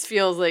almost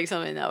feels like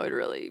something that would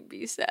really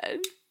be said.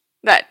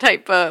 That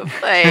type of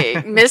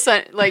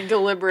like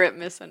deliberate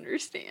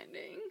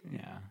misunderstanding.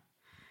 Yeah.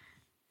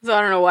 So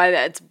I don't know why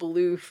that's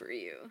blue for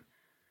you.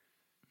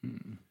 I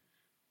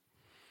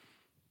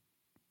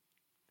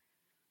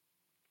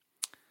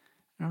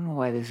don't know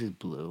why this is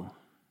blue.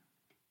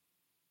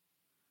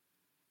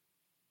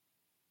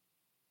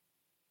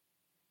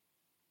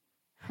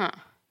 Huh.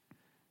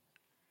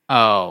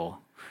 Oh.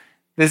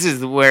 This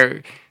is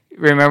where...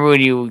 Remember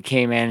when you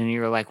came in and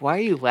you were like, why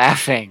are you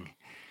laughing?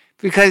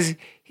 Because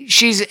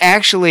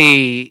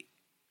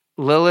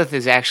Lilith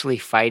is actually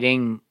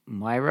fighting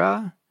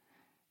Moira.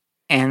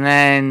 And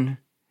then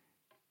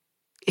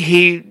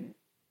he,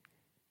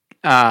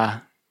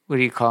 what do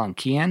you call him?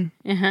 Kian?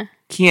 Uh-huh.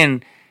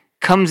 Kian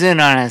comes in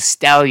on a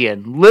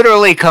stallion.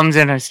 Literally comes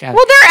in on a stallion.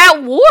 Well, they're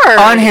at war.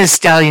 On his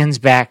stallion's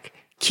back,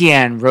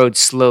 Kian rode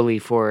slowly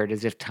forward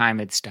as if time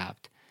had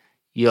stopped.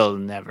 You'll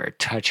never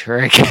touch her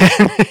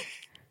again.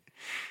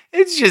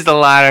 It's just a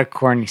lot of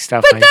corny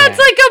stuff like that. But that's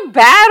like a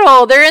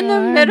battle. They're in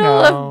the middle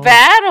of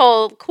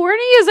battle.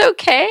 Corny is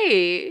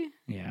okay.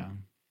 Yeah.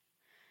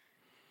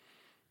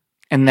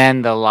 And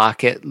then the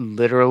locket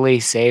literally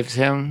saves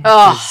him.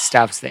 Oh.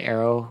 Stops the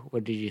arrow.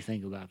 What did you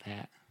think about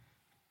that?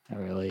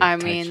 I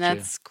mean,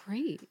 that's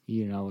great.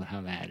 You know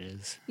how that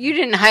is. You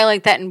didn't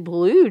highlight that in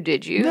blue,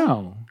 did you?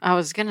 No. I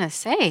was going to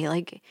say,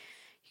 like, you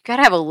got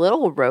to have a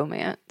little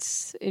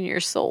romance in your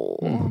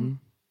soul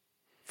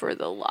for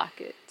the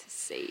locket to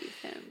save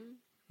him.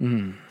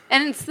 Mm.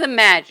 And it's the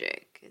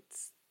magic.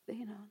 It's,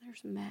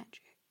 there's magic.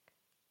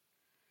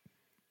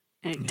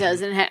 And it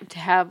doesn't have to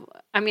have,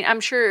 I mean, I'm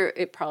sure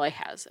it probably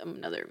has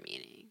another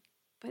meaning,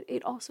 but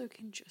it also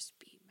can just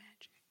be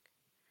magic.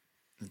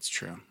 That's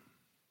true.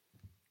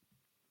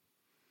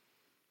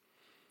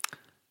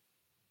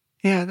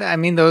 Yeah, I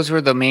mean, those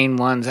were the main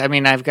ones. I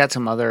mean, I've got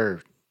some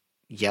other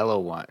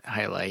yellow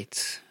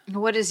highlights.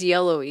 What does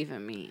yellow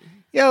even mean?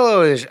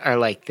 Yellow are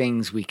like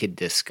things we could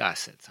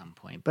discuss at some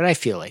point, but I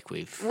feel like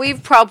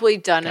we've probably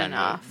done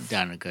enough.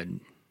 Done a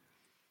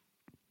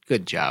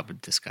good job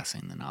of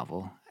discussing the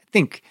novel. I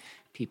think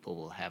people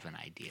will have an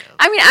idea.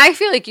 I mean, I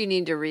feel like you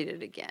need to read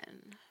it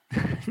again.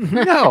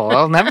 No,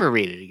 I'll never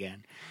read it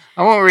again.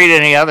 I won't read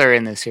any other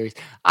in this series.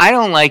 I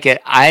don't like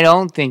it. I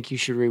don't think you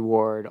should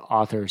reward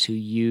authors who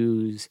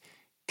use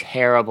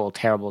terrible,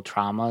 terrible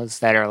traumas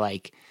that are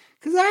like,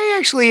 because I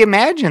actually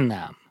imagine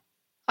them.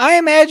 I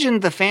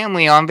imagined the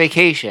family on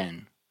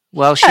vacation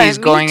while she's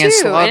going and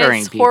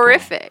slaughtering people. It's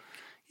horrific.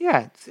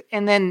 Yeah,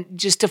 and then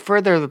just to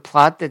further the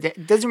plot, that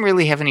it doesn't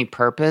really have any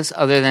purpose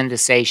other than to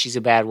say she's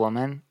a bad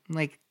woman. I'm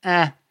like,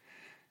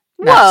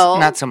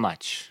 not so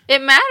much.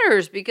 It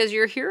matters because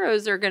your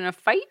heroes are going to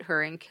fight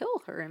her and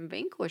kill her and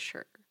vanquish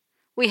her.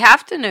 We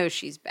have to know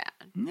she's bad.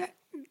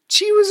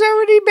 She was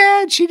already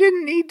bad. She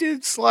didn't need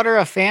to slaughter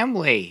a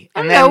family.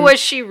 I don't know. Was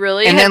she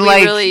really? And then,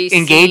 like,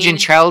 engage in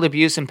child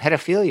abuse and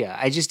pedophilia.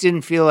 I just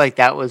didn't feel like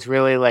that was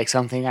really, like,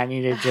 something I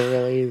needed to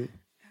really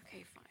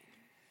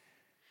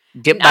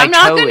dip my toe in. I'm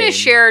not going to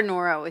share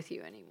Nora with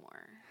you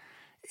anymore.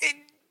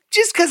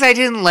 Just because I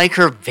didn't like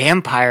her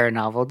vampire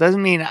novel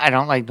doesn't mean I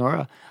don't like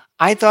Nora.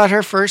 I thought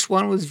her first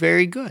one was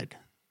very good.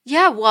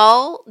 Yeah,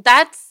 well,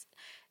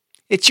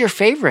 It's your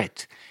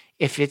favorite.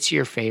 If it's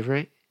your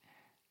favorite,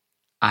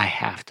 I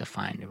have to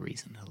find a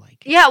reason to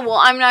like it. Yeah, well,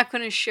 I'm not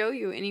going to show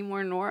you any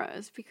more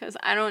Noras because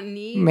I don't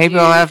need Maybe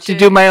I'll have to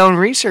do my own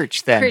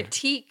research then.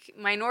 Critique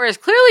my Noras.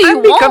 Clearly you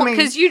won't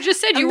because you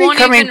just said you won't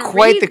even read them. I'm becoming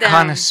quite the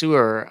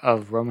connoisseur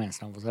of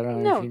romance novels. I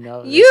don't know if you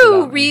know this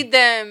you read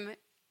them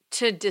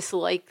to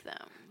dislike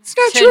them. It's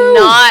not true.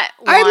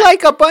 I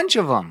like a bunch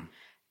of them.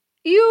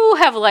 You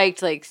have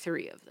liked like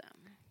 3 of them.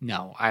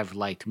 No, I've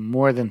liked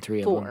more than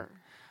 3 of them. 4.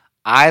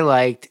 I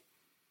liked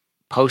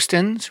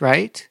Poston's,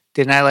 right?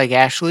 Didn't I like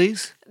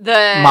Ashley's?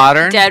 The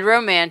Modern Dead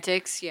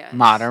Romantics, yes.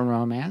 Modern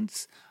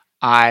romance.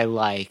 I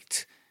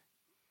liked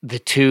the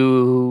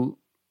 2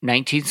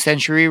 19th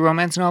century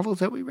romance novels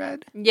that we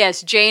read.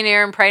 Yes, Jane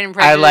Eyre and Pride and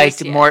Prejudice. I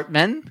liked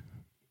Mortman.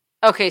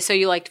 Okay, so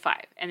you liked 5,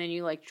 and then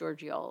you liked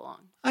Georgie all along.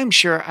 I'm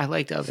sure I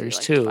liked others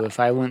too. 5. If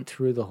I went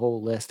through the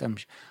whole list,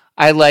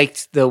 I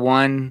liked the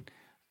one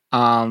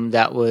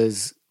that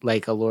was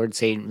like a Lord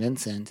St.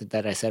 Vincent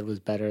that I said was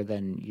better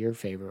than your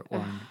favorite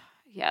one.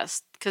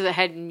 Yes, because it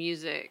had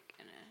music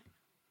in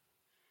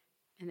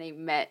it. And they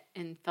met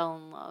and fell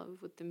in love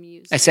with the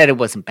music. I said it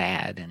wasn't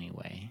bad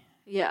anyway.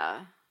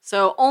 Yeah.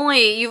 So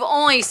you've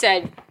only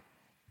said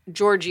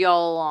Georgie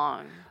all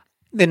along.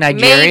 The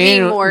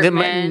Nigerian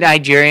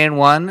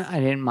one, I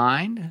didn't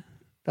mind.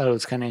 Thought it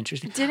was kind of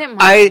interesting. Didn't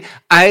mind.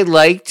 I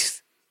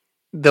liked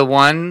the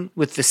one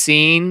with the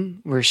scene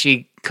where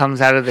she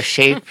comes out of the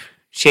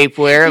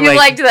shapewear. You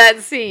liked that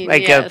scene.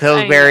 Like a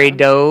Pillsbury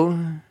dough.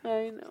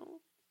 I know.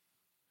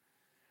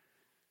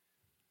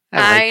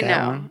 I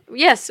know. One.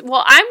 Yes.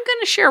 Well, I'm going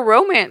to share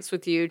romance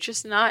with you,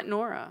 just not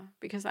Nora,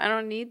 because I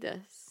don't need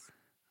this.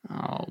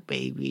 Oh,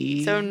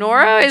 baby. So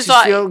Nora is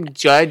like... feel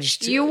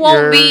judged. You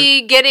won't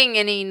be getting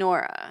any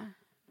Nora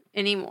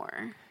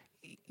anymore.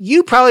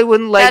 You probably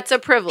wouldn't like... That's a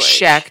privilege.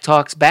 Shaq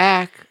Talks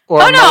Back. Or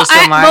most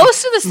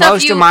of the stuff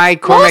most of my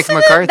Cormac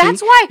McCarthy.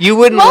 That's why. You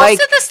wouldn't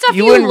most of the stuff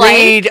you wouldn't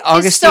read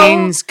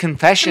Augustine's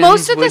Confessions.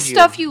 Most of the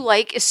stuff you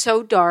like is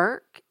so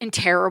dark and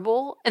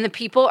terrible, and the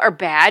people are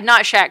bad.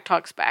 Not Shaq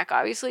Talks Back,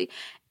 obviously.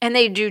 And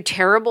they do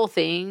terrible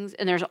things,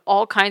 and there's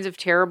all kinds of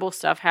terrible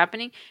stuff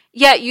happening.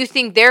 Yet you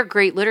think they're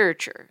great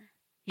literature.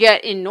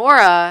 Yet in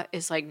Nora,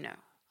 it's like, no.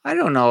 I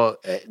don't know.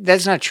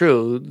 That's not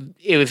true.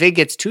 If it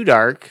gets too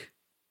dark,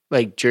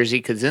 like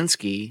Jerzy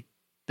Kosinski,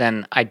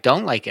 then I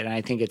don't like it, and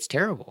I think it's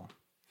terrible.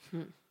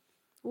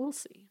 We'll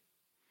see.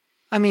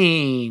 I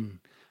mean,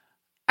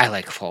 I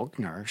like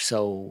Faulkner,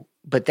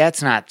 but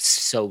that's not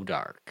so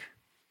dark.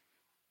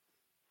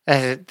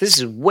 This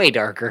is way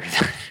darker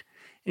than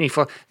any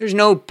There's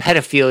no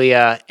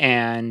pedophilia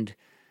and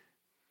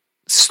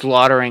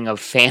slaughtering of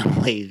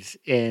families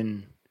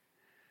in...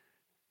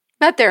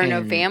 But there are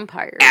no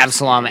vampires.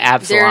 Absalom.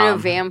 There are no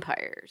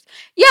vampires.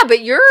 Yeah,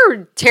 but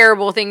your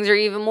terrible things are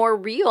even more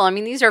real. I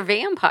mean, these are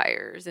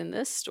vampires in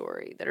this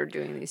story that are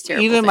doing these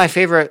terrible things. Even my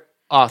favorite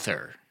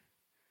author,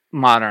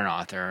 modern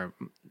author,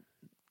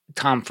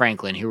 Tom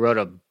Franklin, he wrote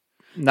a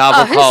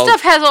novel called... His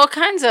stuff has all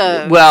kinds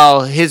of...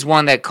 Well, his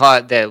one that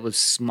was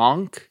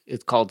Smunk.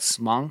 It's called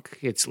Smunk.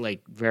 It's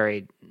like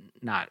very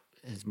not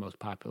his most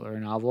popular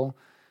novel.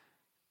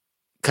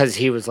 Because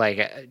he was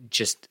like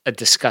just a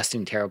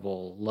disgusting,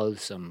 terrible,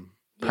 loathsome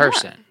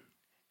person. Yeah.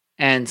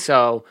 And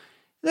so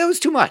that was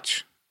too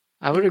much.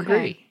 I would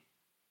agree.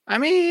 I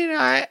mean,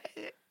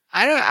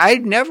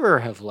 I'd never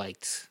have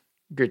liked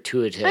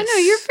gratuitous. I know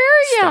you're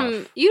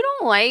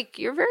very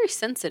you're very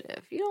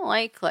sensitive. You don't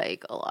like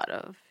a lot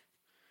of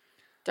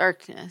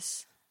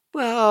darkness.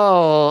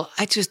 Well,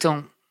 I just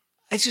don't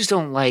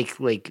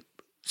like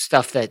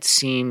stuff that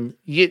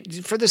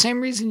for the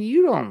same reason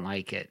you don't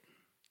like it.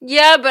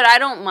 Yeah, but I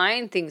don't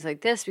mind things like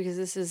this because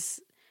this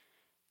is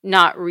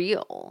not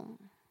real.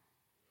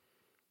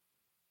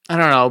 I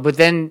don't know, but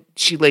then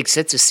she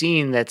sets a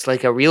scene that's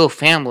like a real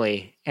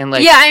family and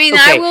yeah, I mean,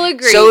 I will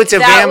agree. So it's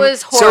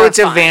was horrifying. So it's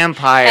a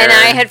vampire, and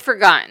I had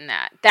forgotten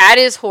that. That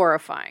is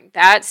horrifying.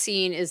 That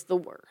scene is the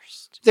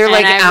worst. They're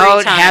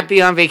out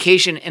happy on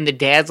vacation, and the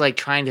dad's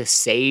trying to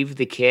save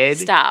the kid.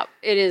 Stop!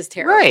 It is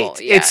terrible. Right?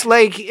 Yeah. It's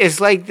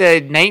like the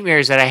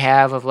nightmares that I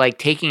have of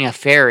taking a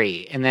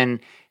ferry and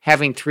then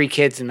having 3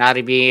 kids and not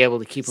being able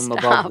to keep them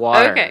above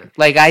water. Okay.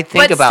 I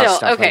think about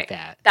stuff like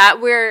that.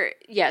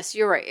 Yes,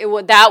 you're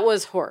right. That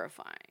was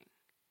horrifying.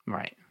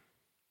 Right.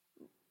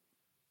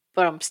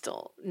 But I'm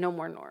still, no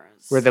more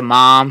Noras. Where the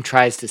mom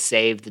tries to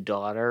save the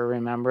daughter,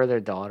 remember? Their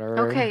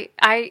daughter. Okay,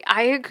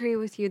 I agree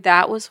with you.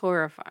 That was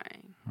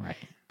horrifying. Right.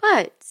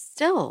 But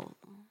still,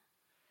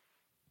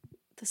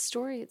 the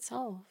story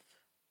itself,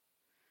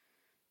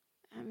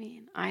 I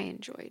mean, I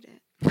enjoyed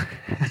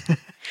it.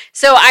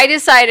 So I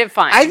decided,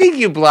 fine. I think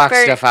you block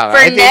stuff out.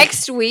 For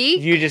next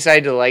week. You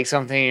decide to like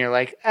something and you're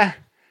like,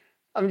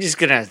 I'm just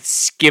going to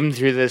skim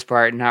through this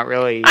part and not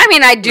really. I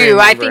mean, I do.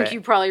 I think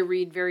you probably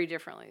read very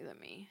differently than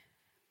me.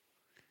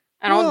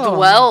 I don't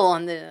dwell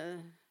on the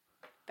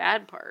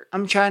bad part.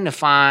 I'm trying to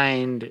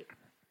find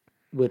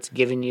what's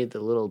giving you the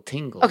little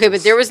tingles. Okay,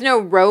 but there was no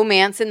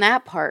romance in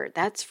that part.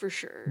 That's for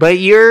sure. But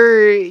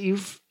you're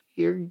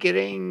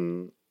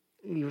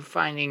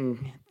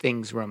finding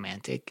things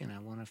romantic, and I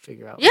want to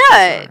figure out.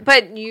 Yeah,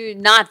 but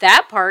not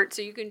that part,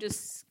 so you can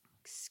just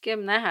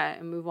skim that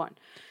and move on.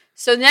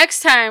 So next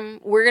time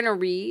we're gonna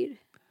read.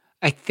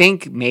 I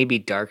think maybe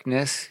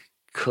darkness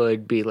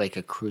could be like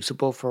a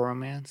crucible for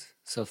romance.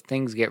 So if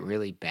things get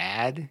really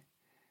bad,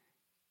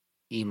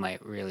 you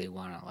might really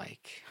want to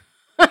like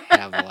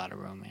have a lot of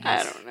romance.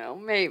 I don't know.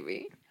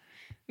 Maybe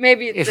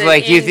it's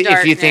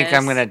if you think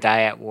I'm gonna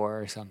die at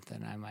war or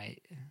something, I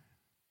might.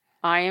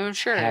 I am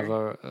sure have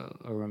a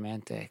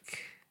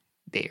romantic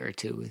day or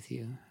two with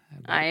you.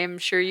 I am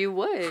sure you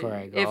would. Before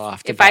I go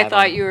off to if battle. I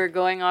thought you were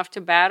going off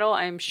to battle,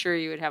 I'm sure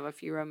you would have a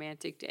few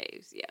romantic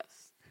days.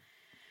 Yes.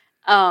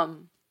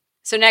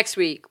 So next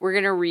week we're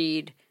gonna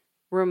read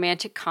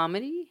romantic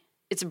comedy.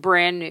 It's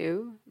brand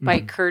new by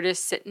Curtis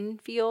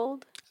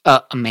Sittenfeld.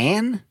 A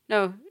man?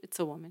 No, it's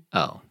a woman.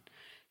 Oh.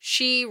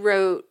 She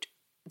wrote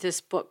this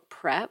book,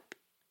 Prep,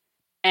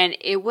 and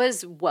it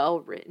was well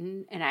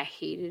written, and I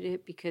hated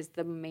it because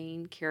the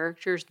main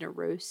character's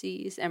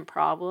neuroses and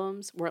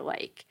problems were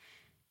like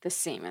the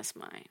same as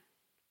mine.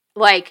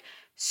 Like,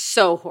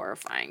 so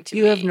horrifying to me.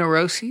 You have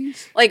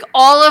neuroses? Like,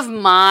 all of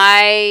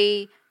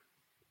my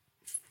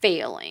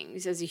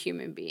failings as a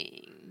human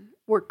being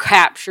were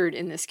captured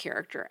in this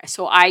character.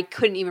 So I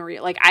couldn't even read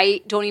it. Like,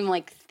 I don't even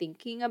like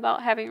thinking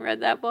about having read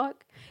that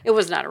book. It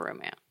was not a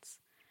romance.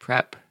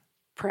 Prep.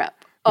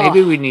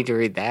 Maybe we need to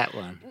read that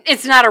one.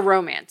 It's not a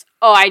romance.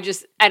 I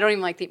don't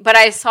even like but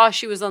I saw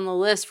she was on the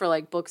list for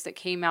like books that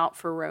came out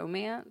for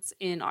romance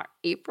in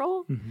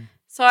April. Mm-hmm.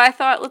 So I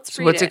thought, let's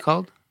read it. What's it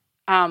called?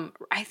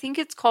 I think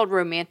it's called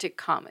Romantic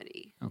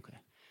Comedy. Okay.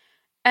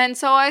 And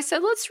so I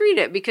said, let's read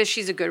it because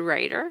she's a good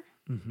writer.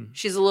 Mm-hmm.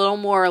 She's a little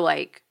more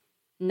like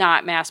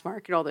not mass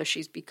market, although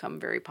she's become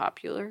very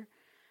popular.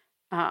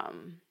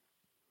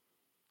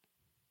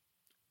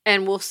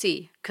 And we'll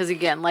see. Because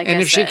again,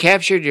 if she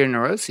captured your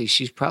neuroses,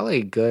 she's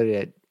probably good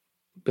at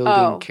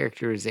building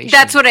characterization.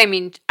 That's what I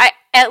mean.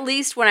 At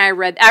least when I've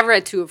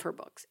read 2 of her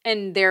books,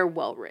 and they're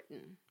well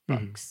written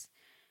books.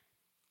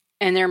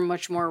 And they're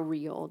much more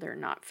real. They're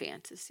not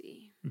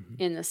fantasy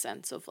in the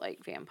sense of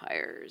like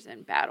vampires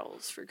and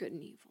battles for good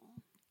and evil.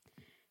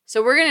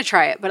 So we're gonna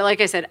try it, but like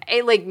I said,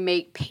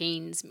 it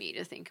pains me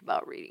to think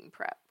about reading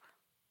Prep.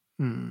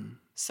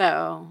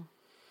 So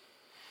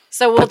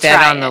we'll put that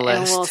try on the it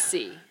list. and we'll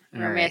see.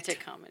 Romantic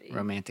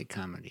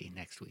comedy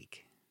next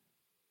week.